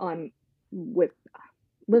exciting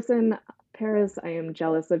listen, Paris, I am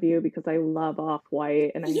jealous of you because I love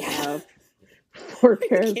Off-White and I have 4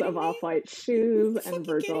 pairs of Off-White shoes and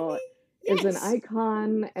Virgil is an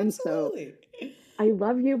icon. And absolutely. So I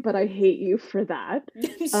love you, but I hate you for that.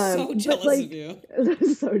 I'm so jealous of you.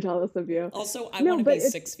 So jealous of you. Also, I want to be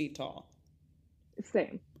 6 feet tall.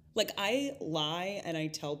 Same. Like I lie and I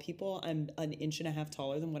tell people I'm an inch and a half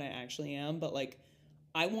taller than what I actually am, but like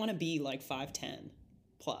I want to be like 5'10"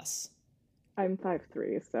 plus. I'm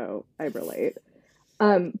 5'3", so I relate.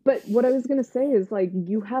 But what I was going to say is like,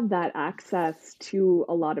 you have that access to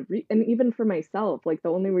a lot of, and even for myself, like the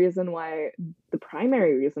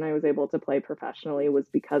primary reason I was able to play professionally was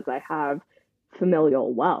because I have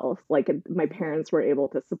familial wealth. Like my parents were able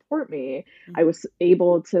to support me. I Mm-hmm. was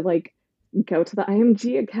able to like go to the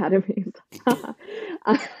IMG academies.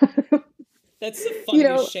 That's the You funniest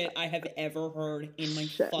know, shit I have ever heard in my me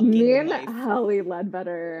fucking and life. Hallie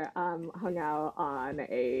Ledbetter hung out on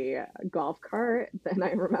a golf cart, and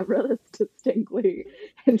I remember this distinctly.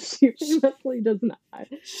 And she famously does not.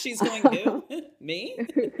 She's going, who? Me?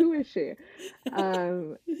 Who is she?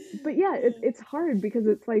 Um, but yeah, it's hard because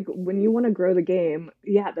it's like when you want to grow the game,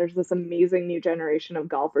 yeah, there's this amazing new generation of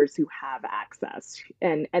golfers who have access,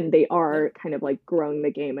 and they Yeah. are kind of like growing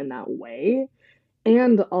the game in that way.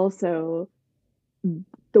 And also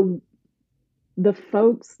the the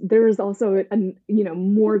folks, there is also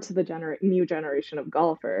more to the new generation of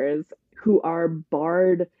golfers who are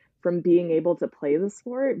barred from being able to play the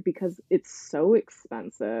sport because it's so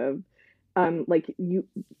expensive. Like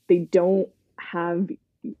they don't have,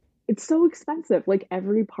 it's so expensive. Like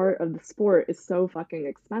every part of the sport is so fucking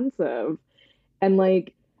expensive. And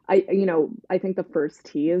like I think the first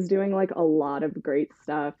tee is doing like a lot of great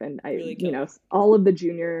stuff, and Really killer. all of the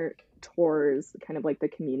junior tours, kind of like the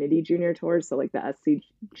community junior tours, so like the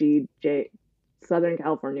SCGJ, Southern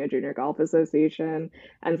California Junior Golf Association,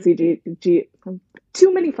 Hmm. NCGG,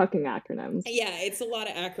 too many fucking acronyms. Yeah, it's a lot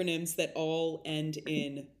of acronyms that all end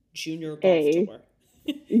in Junior Golf A, Tour.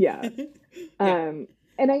 yeah. Yeah.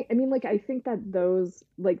 And I mean, like, I think that those,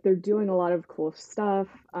 like, they're doing a lot of cool stuff.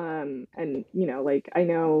 And, like, I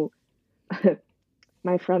know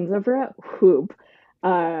my friends over at Whoop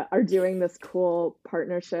are doing this cool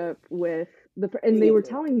partnership with and We they love were Whoop.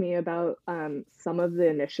 telling me about some of the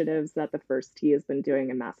initiatives that the First Tee has been doing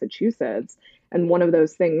in Massachusetts. And one of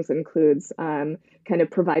those things includes kind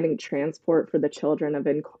of providing transport for the children of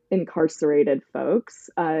incarcerated folks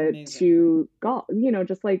Amazing. to golf,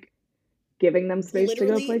 just like giving them space to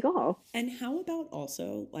go play Literally. golf. And how about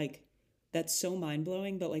also, like, that's so mind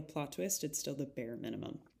blowing, but like, plot twist, it's still the bare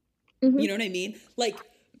minimum. Hmm. You know what I mean? Like,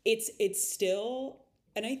 it's still,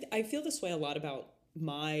 and I feel this way a lot about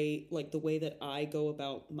my, like, the way that I go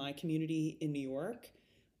about my community in New York.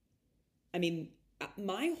 I mean,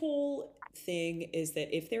 my whole thing is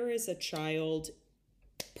that if there is a child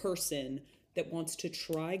person that wants to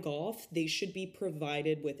try golf, they should be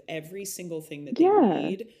provided with every single thing that they Yeah,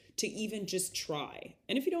 need to even just try.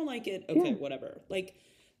 And if you don't like it, okay, yeah, whatever. Like,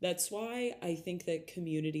 that's why I think that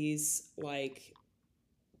communities like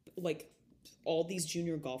all these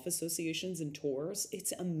junior golf associations and tours,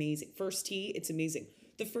 it's amazing. First Tee, it's amazing.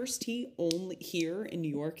 The First Tee only here in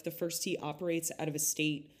New York, the First Tee operates out of a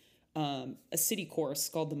city course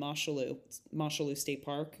called the Mosholu State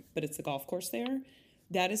Park, but it's the golf course there.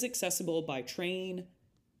 That is accessible by train,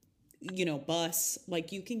 bus.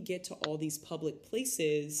 Like you can get to all these public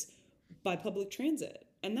places by public transit.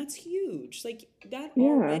 And that's huge. Like that yeah,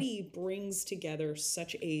 already brings together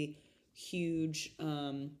such a huge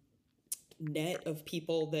net of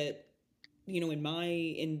people that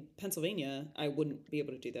in Pennsylvania I wouldn't be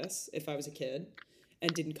able to do this if I was a kid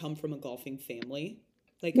and didn't come from a golfing family.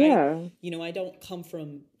 Like yeah, I don't come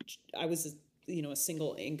from, I was a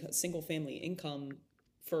single family income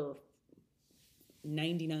for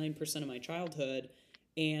 99% of my childhood,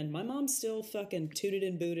 and my mom still fucking tooted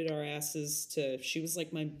and booted our asses to, she was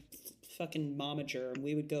like my fucking momager, and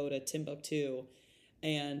we would go to Timbuktu.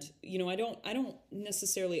 And I don't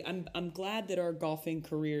necessarily, I'm glad that our golfing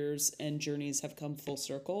careers and journeys have come full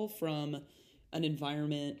circle from an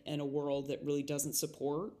environment and a world that really doesn't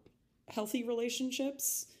support healthy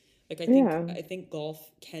relationships. Like yeah, I think golf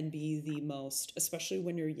can be the most, especially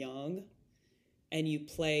when you're young and you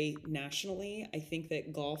play nationally. I think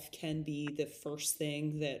that golf can be the first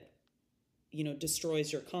thing that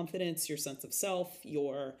destroys your confidence, your sense of self,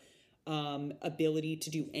 your ability to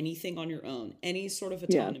do anything on your own. Any sort of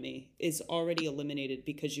yeah, autonomy is already eliminated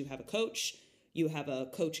because you have a coach. You have a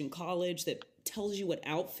coach in college that tells you what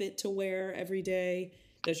outfit to wear every day,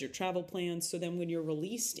 does your travel plans. So then when you're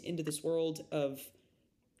released into this world of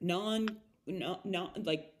not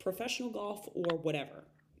like professional golf or whatever,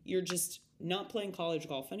 you're just not playing college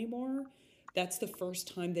golf anymore. That's the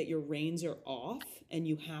first time that your reins are off and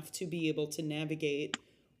you have to be able to navigate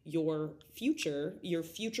your future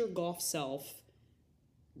golf self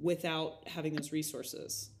without having those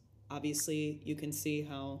resources. Obviously, you can see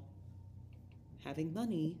how having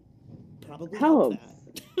money probably helped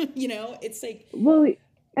helps. that. It's like, Well,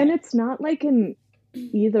 and yeah. it's not like an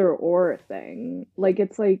either or thing. Like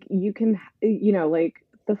it's like you can, like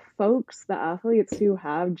the folks, the athletes who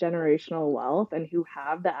have generational wealth and who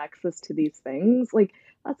have the access to these things, like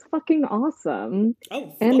that's fucking awesome.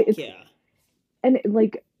 Oh, And fuck it's yeah.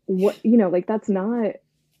 like what, like that's not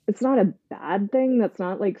it's not a bad thing. That's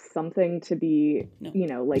not like something to be,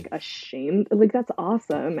 No. like ashamed. Like that's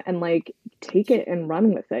awesome. And like take it and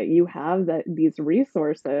run with it. You have these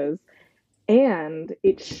resources and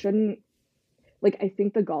it shouldn't like I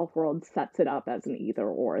think the golf world sets it up as an either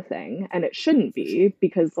or thing and it shouldn't For sure. be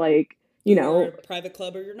because like, You're a private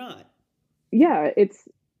club or you're not. yeah,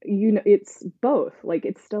 it's both. Like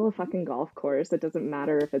it's still a fucking golf course. It doesn't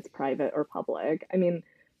matter if it's private or public. I mean,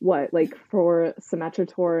 what, No. like for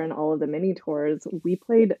Symetra Tour and all of the mini tours, we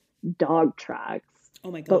played dog tracks, Oh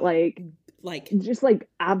my but God. like Like, just like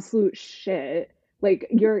absolute shit. Like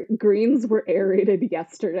your greens were aerated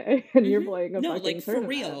yesterday and you're playing a no, like fucking for tournament.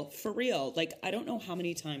 real, for real. Like, I don't know how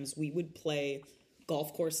many times we would play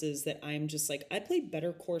golf courses that I'm just like, I played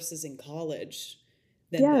better courses in college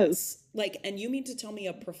than Yes. this. Like, and you mean to tell me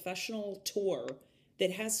a professional tour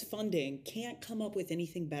that has funding can't come up with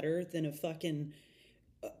anything better than a fucking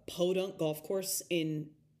podunk golf course in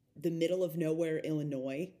the middle of nowhere,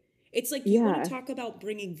 Illinois? It's like you want to Yeah. talk about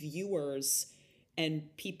bringing viewers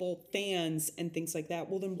and people, fans, and things like that.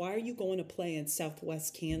 Well, then why are you going to play in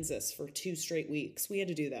Southwest Kansas for 2 straight weeks? We had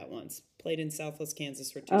to do that once. Played in Southwest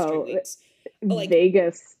Kansas for two straight Oh, weeks. Like,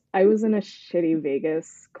 Vegas. I was in a shitty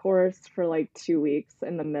Vegas course for like 2 weeks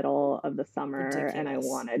in the middle of the summer and I ridiculous.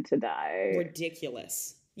 wanted to die.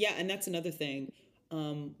 Ridiculous. Yeah, and that's another thing.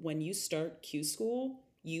 When you start Q school,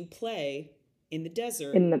 you play in the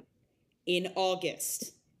desert In the in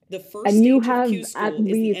August. The first and stage of Q school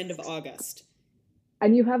is the end of August.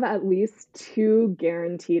 you have at least two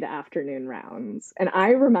guaranteed afternoon rounds. And I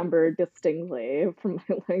remember distinctly from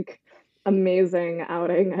my like amazing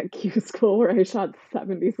outing at Q school where I shot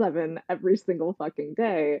 77 every single fucking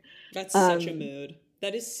day. That's such a Um mood.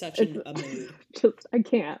 That is such it's a mood. just I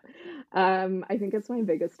can't. I think it's my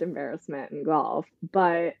biggest embarrassment in golf,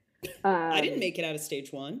 but I didn't um make it out of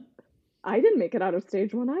stage one. I didn't make it out of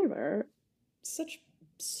stage one either. Such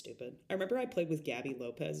stupid. I remember I played with Gabby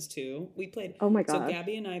Lopez too. We played, Oh my so gosh.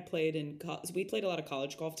 Gabby and I played we played a lot of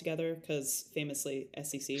college golf together because famously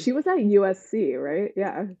SEC. She was at USC, right?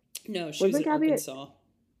 Yeah. No, she was Wasn't at Gabby at... Arkansas.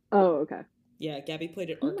 Oh, okay. Yeah, Gabby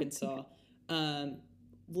played at Oh my god. Arkansas. Um,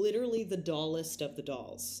 Literally the dullest of the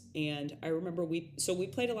dolls. And I remember we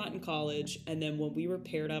played a lot in college, and then when we were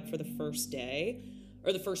paired up for the first day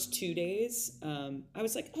or the first 2 days, I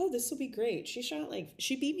was like, oh, this will be great.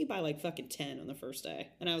 She beat me by like fucking 10 on the first day.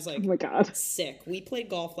 And I was Oh like, my god. sick. We played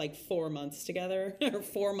golf like 4 months together or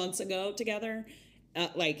 4 months ago together.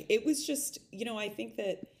 Like it was just, I think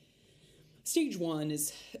that stage one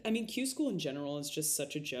is, I mean, Q school in general is just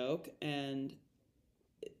such a joke. And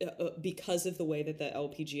because of the way that the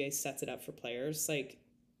LPGA sets it up for players, like,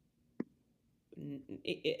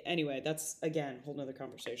 anyway, that's again a whole nother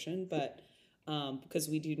conversation. But because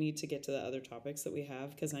we do need to get to the other topics that we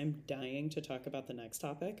have, because I'm dying to talk about the next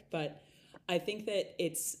topic. But I think that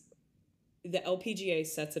the LPGA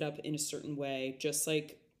sets it up in a certain way, just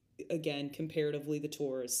like, again, comparatively the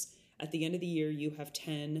tours. At the end of the year, you have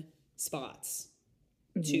 10 spots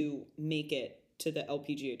to make it to the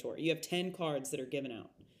LPGA Tour. You have 10 cards that are given out.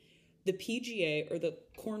 The PGA, or the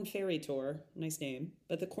Korn Ferry Tour, nice name,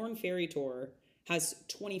 but the Korn Ferry Tour has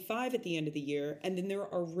 25 at the end of the year, and then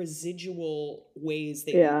there are residual ways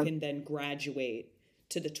that you can then graduate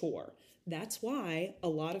to the tour. That's why a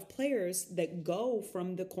lot of players that go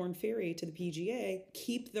from the Korn Ferry to the PGA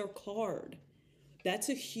keep their card. That's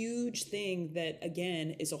a huge thing that,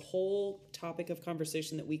 again, is a whole topic of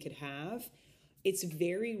conversation that we could have. It's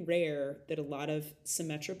very rare that a lot of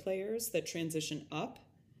Symetra players that transition up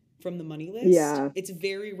from the money list, Yeah. it's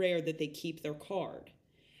very rare that they keep their card.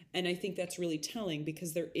 And I think that's really telling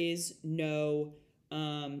because there is no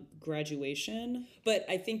graduation. But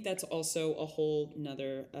I think that's also a whole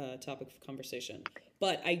nother topic of conversation.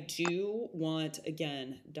 But I do want,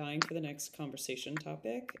 again, dying for the next conversation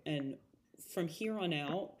topic. And from here on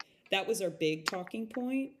out, that was our big talking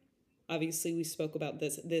point. Obviously, we spoke about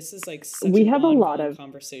this. This is like such We an have a lot ongoing of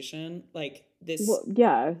conversation. Like this, well,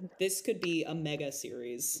 yeah. this could be a mega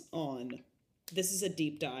series on. This is a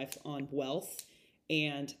deep dive on wealth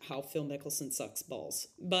and how Phil Mickelson sucks balls.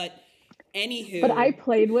 But anywho, But I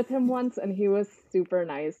played with him once and he was super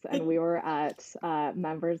nice. And we were at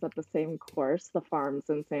members at the same course, the Farms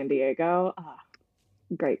in San Diego.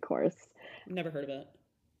 Great course. Never heard of it.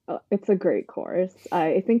 It's a great course.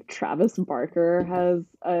 I think Travis Barker has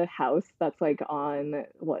a house that's like on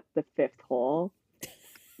what, the fifth hole.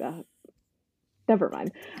 Never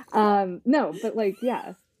mind. No, but like,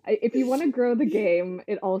 yeah, if you want to grow the game,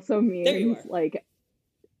 it also means like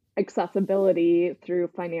accessibility through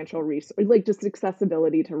financial resources, like just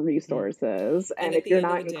accessibility to resources. And if you're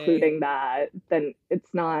not including that, then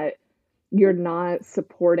it's not you're not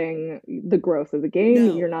supporting the growth of the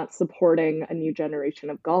game. You're No. not supporting a new generation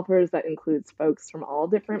of golfers that includes folks from all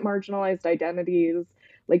different marginalized identities.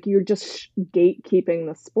 Like you're just gatekeeping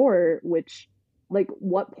the sport, which, like,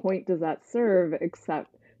 what point does that serve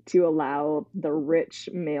except to allow the rich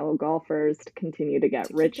male golfers to continue to get To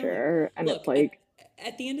keep going. richer? And it's Look, like,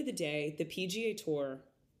 at the end of the day, the PGA Tour,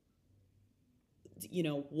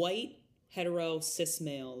 white, hetero, cis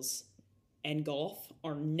males and golf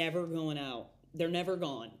are never going out. They're never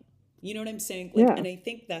gone. You know what I'm saying? Like, yeah, and I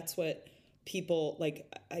think that's what people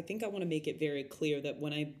like. I think I want to make it very clear that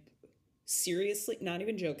when I seriously, not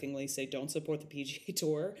even jokingly, say don't support the PGA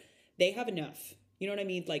Tour, they have enough. You know what I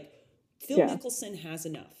mean? Like, Phil yeah. Mickelson has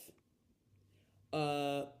enough.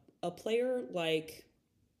 A player like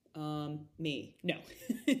me, no,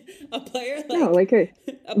 a player No, like a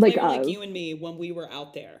like player like us. you and me when we were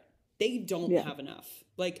out there, they don't Yeah, have enough.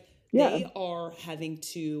 Like yeah. they are having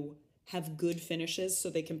to have good finishes so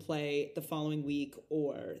they can play the following week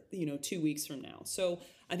or 2 weeks from now. So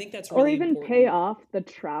I think that's Or really even pay important. off the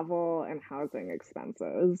travel and housing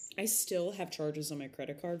expenses. I still have charges on my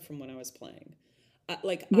credit card from when I was playing.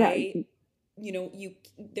 Like Yeah, I, you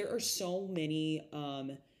there are so many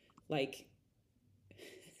like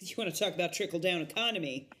you want to talk about trickle down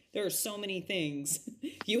economy. There are so many things.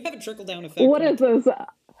 You have a trickle down effect what when is it. this?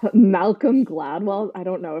 Malcolm Gladwell? I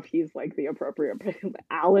don't know if he's like the appropriate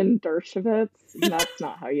Alan Dershowitz. That's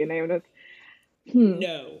not how you name it. Hmm.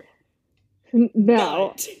 No,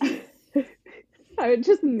 No. but I'm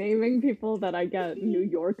just naming people that I get New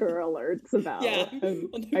Yorker alerts yeah, about,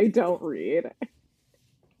 and I don't read.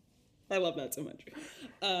 I love that so much.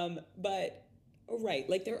 But right,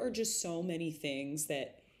 like there are just so many things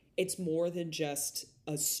that it's more than just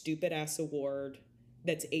a stupid ass award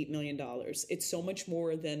that's $8 million. It's so much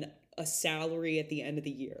more than a salary at the end of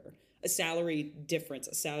the year, a salary difference,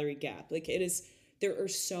 a salary gap. Like it is, there are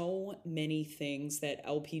so many things that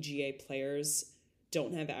LPGA players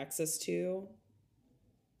don't have access to,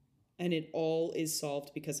 and it all is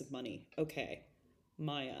solved because of money. Okay,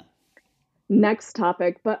 Maya. Next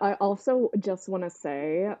topic, but I also just want to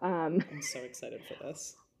say, I'm so excited for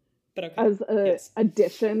this. But okay, as a yes.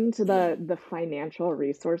 addition to the financial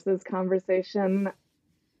resources conversation,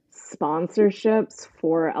 sponsorships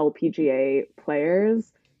for LPGA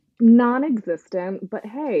players, non-existent, but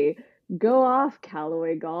hey, go off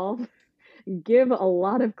Callaway Golf. Give a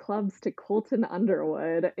lot of clubs to Colton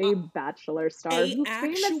Underwood, a Bachelor star A who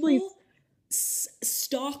famously, actual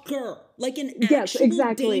stalker, like an yes, actual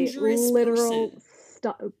exactly, dangerous literal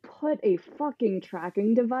person. put a fucking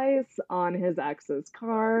tracking device on his ex's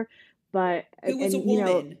car, but Who was a and you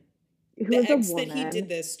know, woman. who The is a ex that he did woman,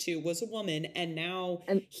 this to was a woman, and now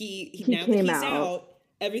and he now that came he's out. out,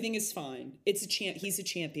 everything is fine. It's a he's a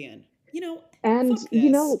champion. And, Fuck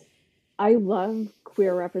this. I love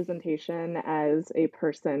queer representation as a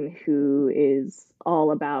person who is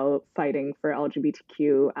all about fighting for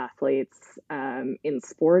LGBTQ athletes in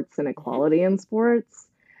sports and Mm-hmm. equality in sports.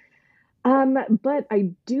 But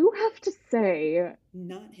I do have to say,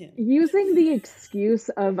 Not him. using the excuse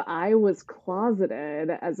of I was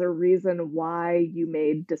closeted as a reason why you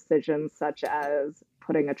made decisions such as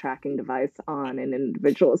putting a tracking device on an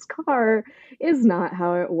individual's car is not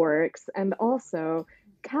how it works. And also,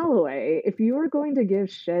 Callaway, if you are going to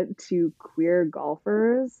give shit to queer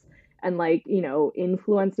golfers and, like,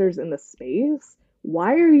 influencers in the space,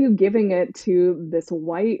 why are you giving it to this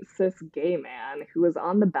white cis gay man who is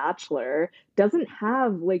on The Bachelor, doesn't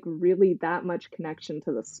have like really that much connection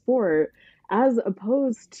to the sport, as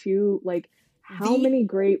opposed to like how The many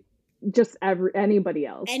great, just anybody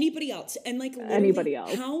else, anybody else, and like literally anybody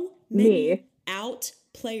else, how many me, out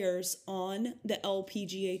players on the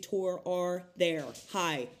LPGA tour are there?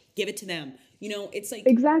 Hi, give it to them. It's like,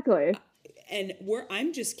 exactly, and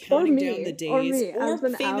I'm just or counting down the me, or days, me as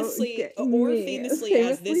an out, or me, famously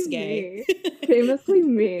as famously this gay. me, famously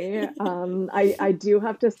me. I do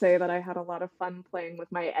have to say that I had a lot of fun playing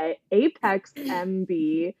with my Apex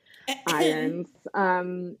MB irons,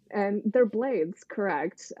 and they're blades,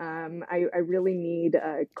 correct. I really need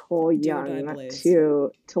Cole Do or die Young Blaze.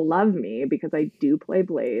 to love me because I do play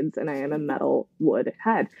blades and I am a metal wood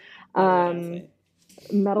head. Metalwood Um, athlete.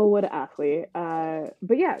 Metalwood athlete.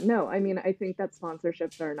 But yeah, no, I mean, I think that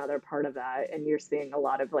sponsorships are another part of that. And you're seeing a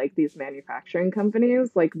lot of like these manufacturing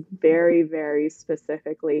companies, like very, very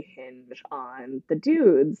specifically hinge on the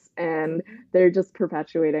dudes. And they're just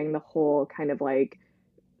perpetuating the whole kind of like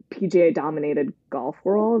PGA dominated golf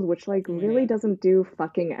world, which like Oh my really god. doesn't do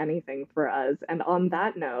fucking anything for us. And on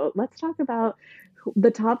that note, let's talk about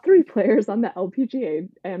the top three players on the LPGA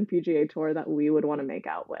and PGA tour that we would want to make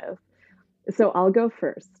out with. So I'll go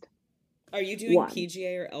first. Are you doing One.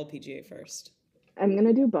 PGA or LPGA first? I'm going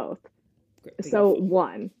to do both. So,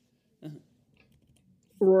 one. Uh-huh.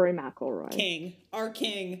 Rory McIlroy. King. Our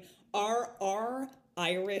king. Our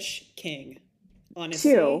Irish king.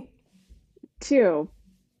 Honestly. Two.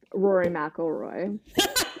 Rory McIlroy.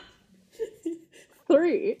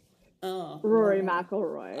 3. Rory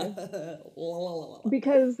McIlroy.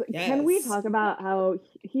 Because can we talk about how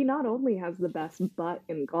he not only has the best butt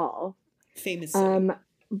in golf, famously,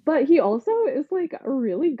 but he also is like a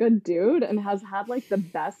really good dude and has had like the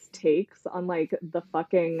best takes on like the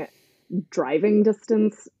fucking driving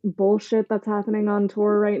distance bullshit that's happening on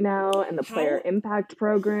tour right now, and the player impact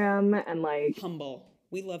program, and like humble.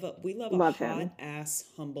 We love a hot him. Ass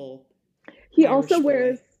humble. He Irish also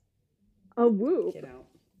wears a Whoop. Get out.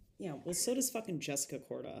 Yeah, well, so does fucking Jessica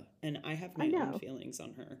Korda, and I have my own feelings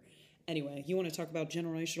on her. Anyway, you want to talk about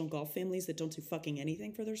generational golf families that don't do fucking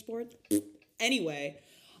anything for their sport? Anyway,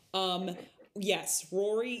 yes,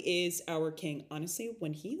 Rory is our king. Honestly,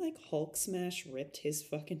 when he like Hulk smash ripped his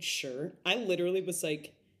fucking shirt, I literally was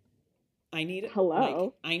like, I need to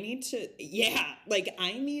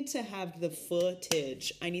have the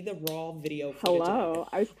footage. I need the raw video footage.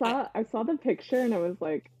 I saw the picture and I was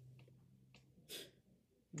like,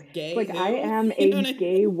 gay. Like, I am a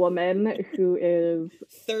gay woman who is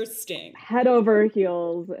thirsting, head over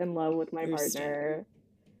heels in love with my partner,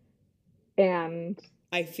 and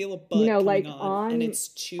I feel a butt like on and it's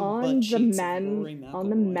two butt cheeks on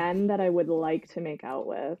the men that I would like to make out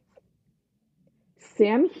with.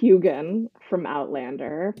 Sam Hugan from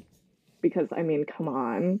Outlander, because I mean, come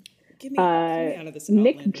on. Get me out of this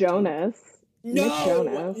Outlander Nick Jonas.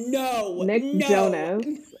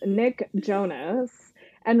 Nick Jonas.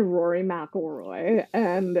 And Rory McIlroy.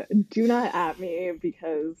 And do not at me,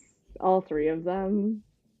 because all three of them,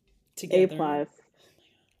 together. A+.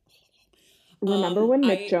 Remember when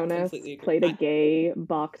Nick Jonas played a gay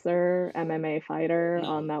boxer, MMA fighter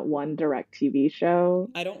on that one DirecTV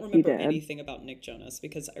show? I don't remember anything about Nick Jonas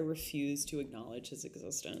because I refuse to acknowledge his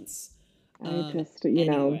existence. I just,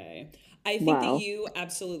 anyway, I think that you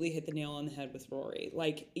absolutely hit the nail on the head with Rory.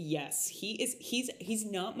 Like, yes, he's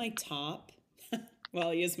not my top.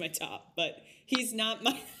 Well, he is my top, but he's not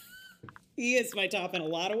my... He is my top in a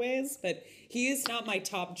lot of ways, but he is not my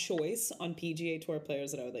top choice on PGA Tour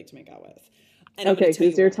players that I would like to make out with. And okay,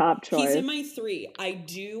 who's your top choice? He's in my 3. I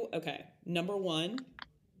do... Okay, number 1,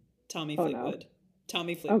 Tommy Fleetwood. No.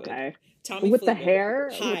 Tommy Fleetwood. Okay. Tommy with Fleetwood. The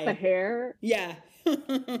hair? Hi. With the hair? Yeah.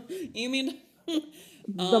 You mean...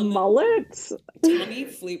 the mullet? Tommy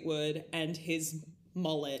Fleetwood and his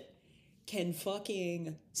mullet can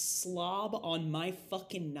fucking slob on my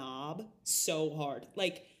fucking knob so hard.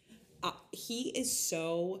 Like, he is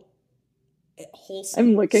so wholesome.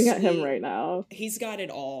 I'm looking at him right now. He's got it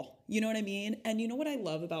all. You know what I mean? And you know what I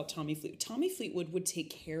love about Tommy Fleetwood? Tommy Fleetwood would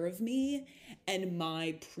take care of me and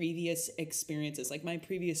my previous experiences, like my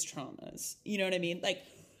previous traumas. You know what I mean? Like,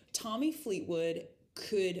 Tommy Fleetwood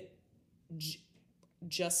could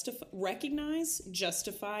justify,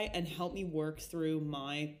 and help me work through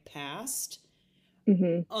my past,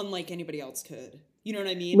 unlike anybody else could. You know what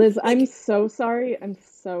I mean? Liz, like, I'm so sorry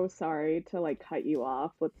to like cut you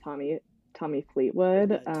off with Tommy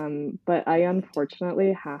Fleetwood, but I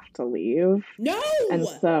unfortunately have to leave. No! And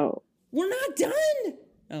so... We're not done!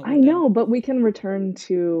 Oh, I know, but we can return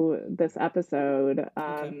to this episode.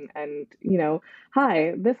 Okay. And,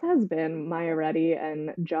 hi, this has been Maya Reddy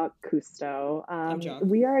and Jacques Cousteau. I'm Jacques.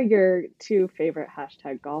 We are your 2 favorite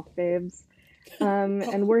 #golf faves.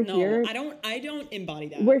 And we're here. I don't embody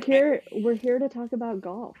that. We're here to talk about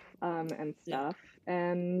golf and stuff. Yeah.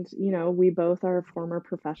 And, we both are former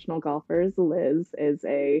professional golfers. Liz is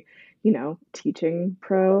a, teaching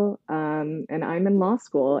pro. And I'm in law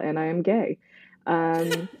school and I am gay.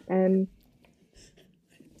 And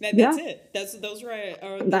that's it. Those are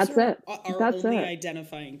our only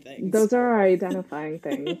identifying things. Those are our identifying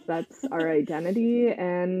things. That's our identity.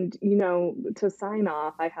 And, to sign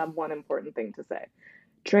off, I have one important thing to say.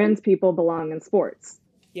 Trans people belong in sports.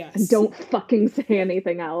 Yes. And don't fucking say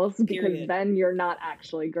anything else, because then you're not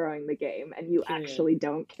actually growing the game and you actually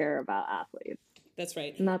don't care about athletes. That's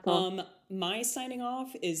right. And that's all. My signing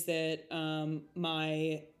off is that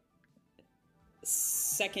my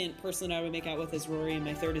second person that I would make out with is Rory, and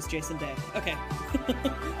my third is Jason Day. Okay.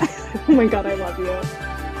 Oh my God, I love you.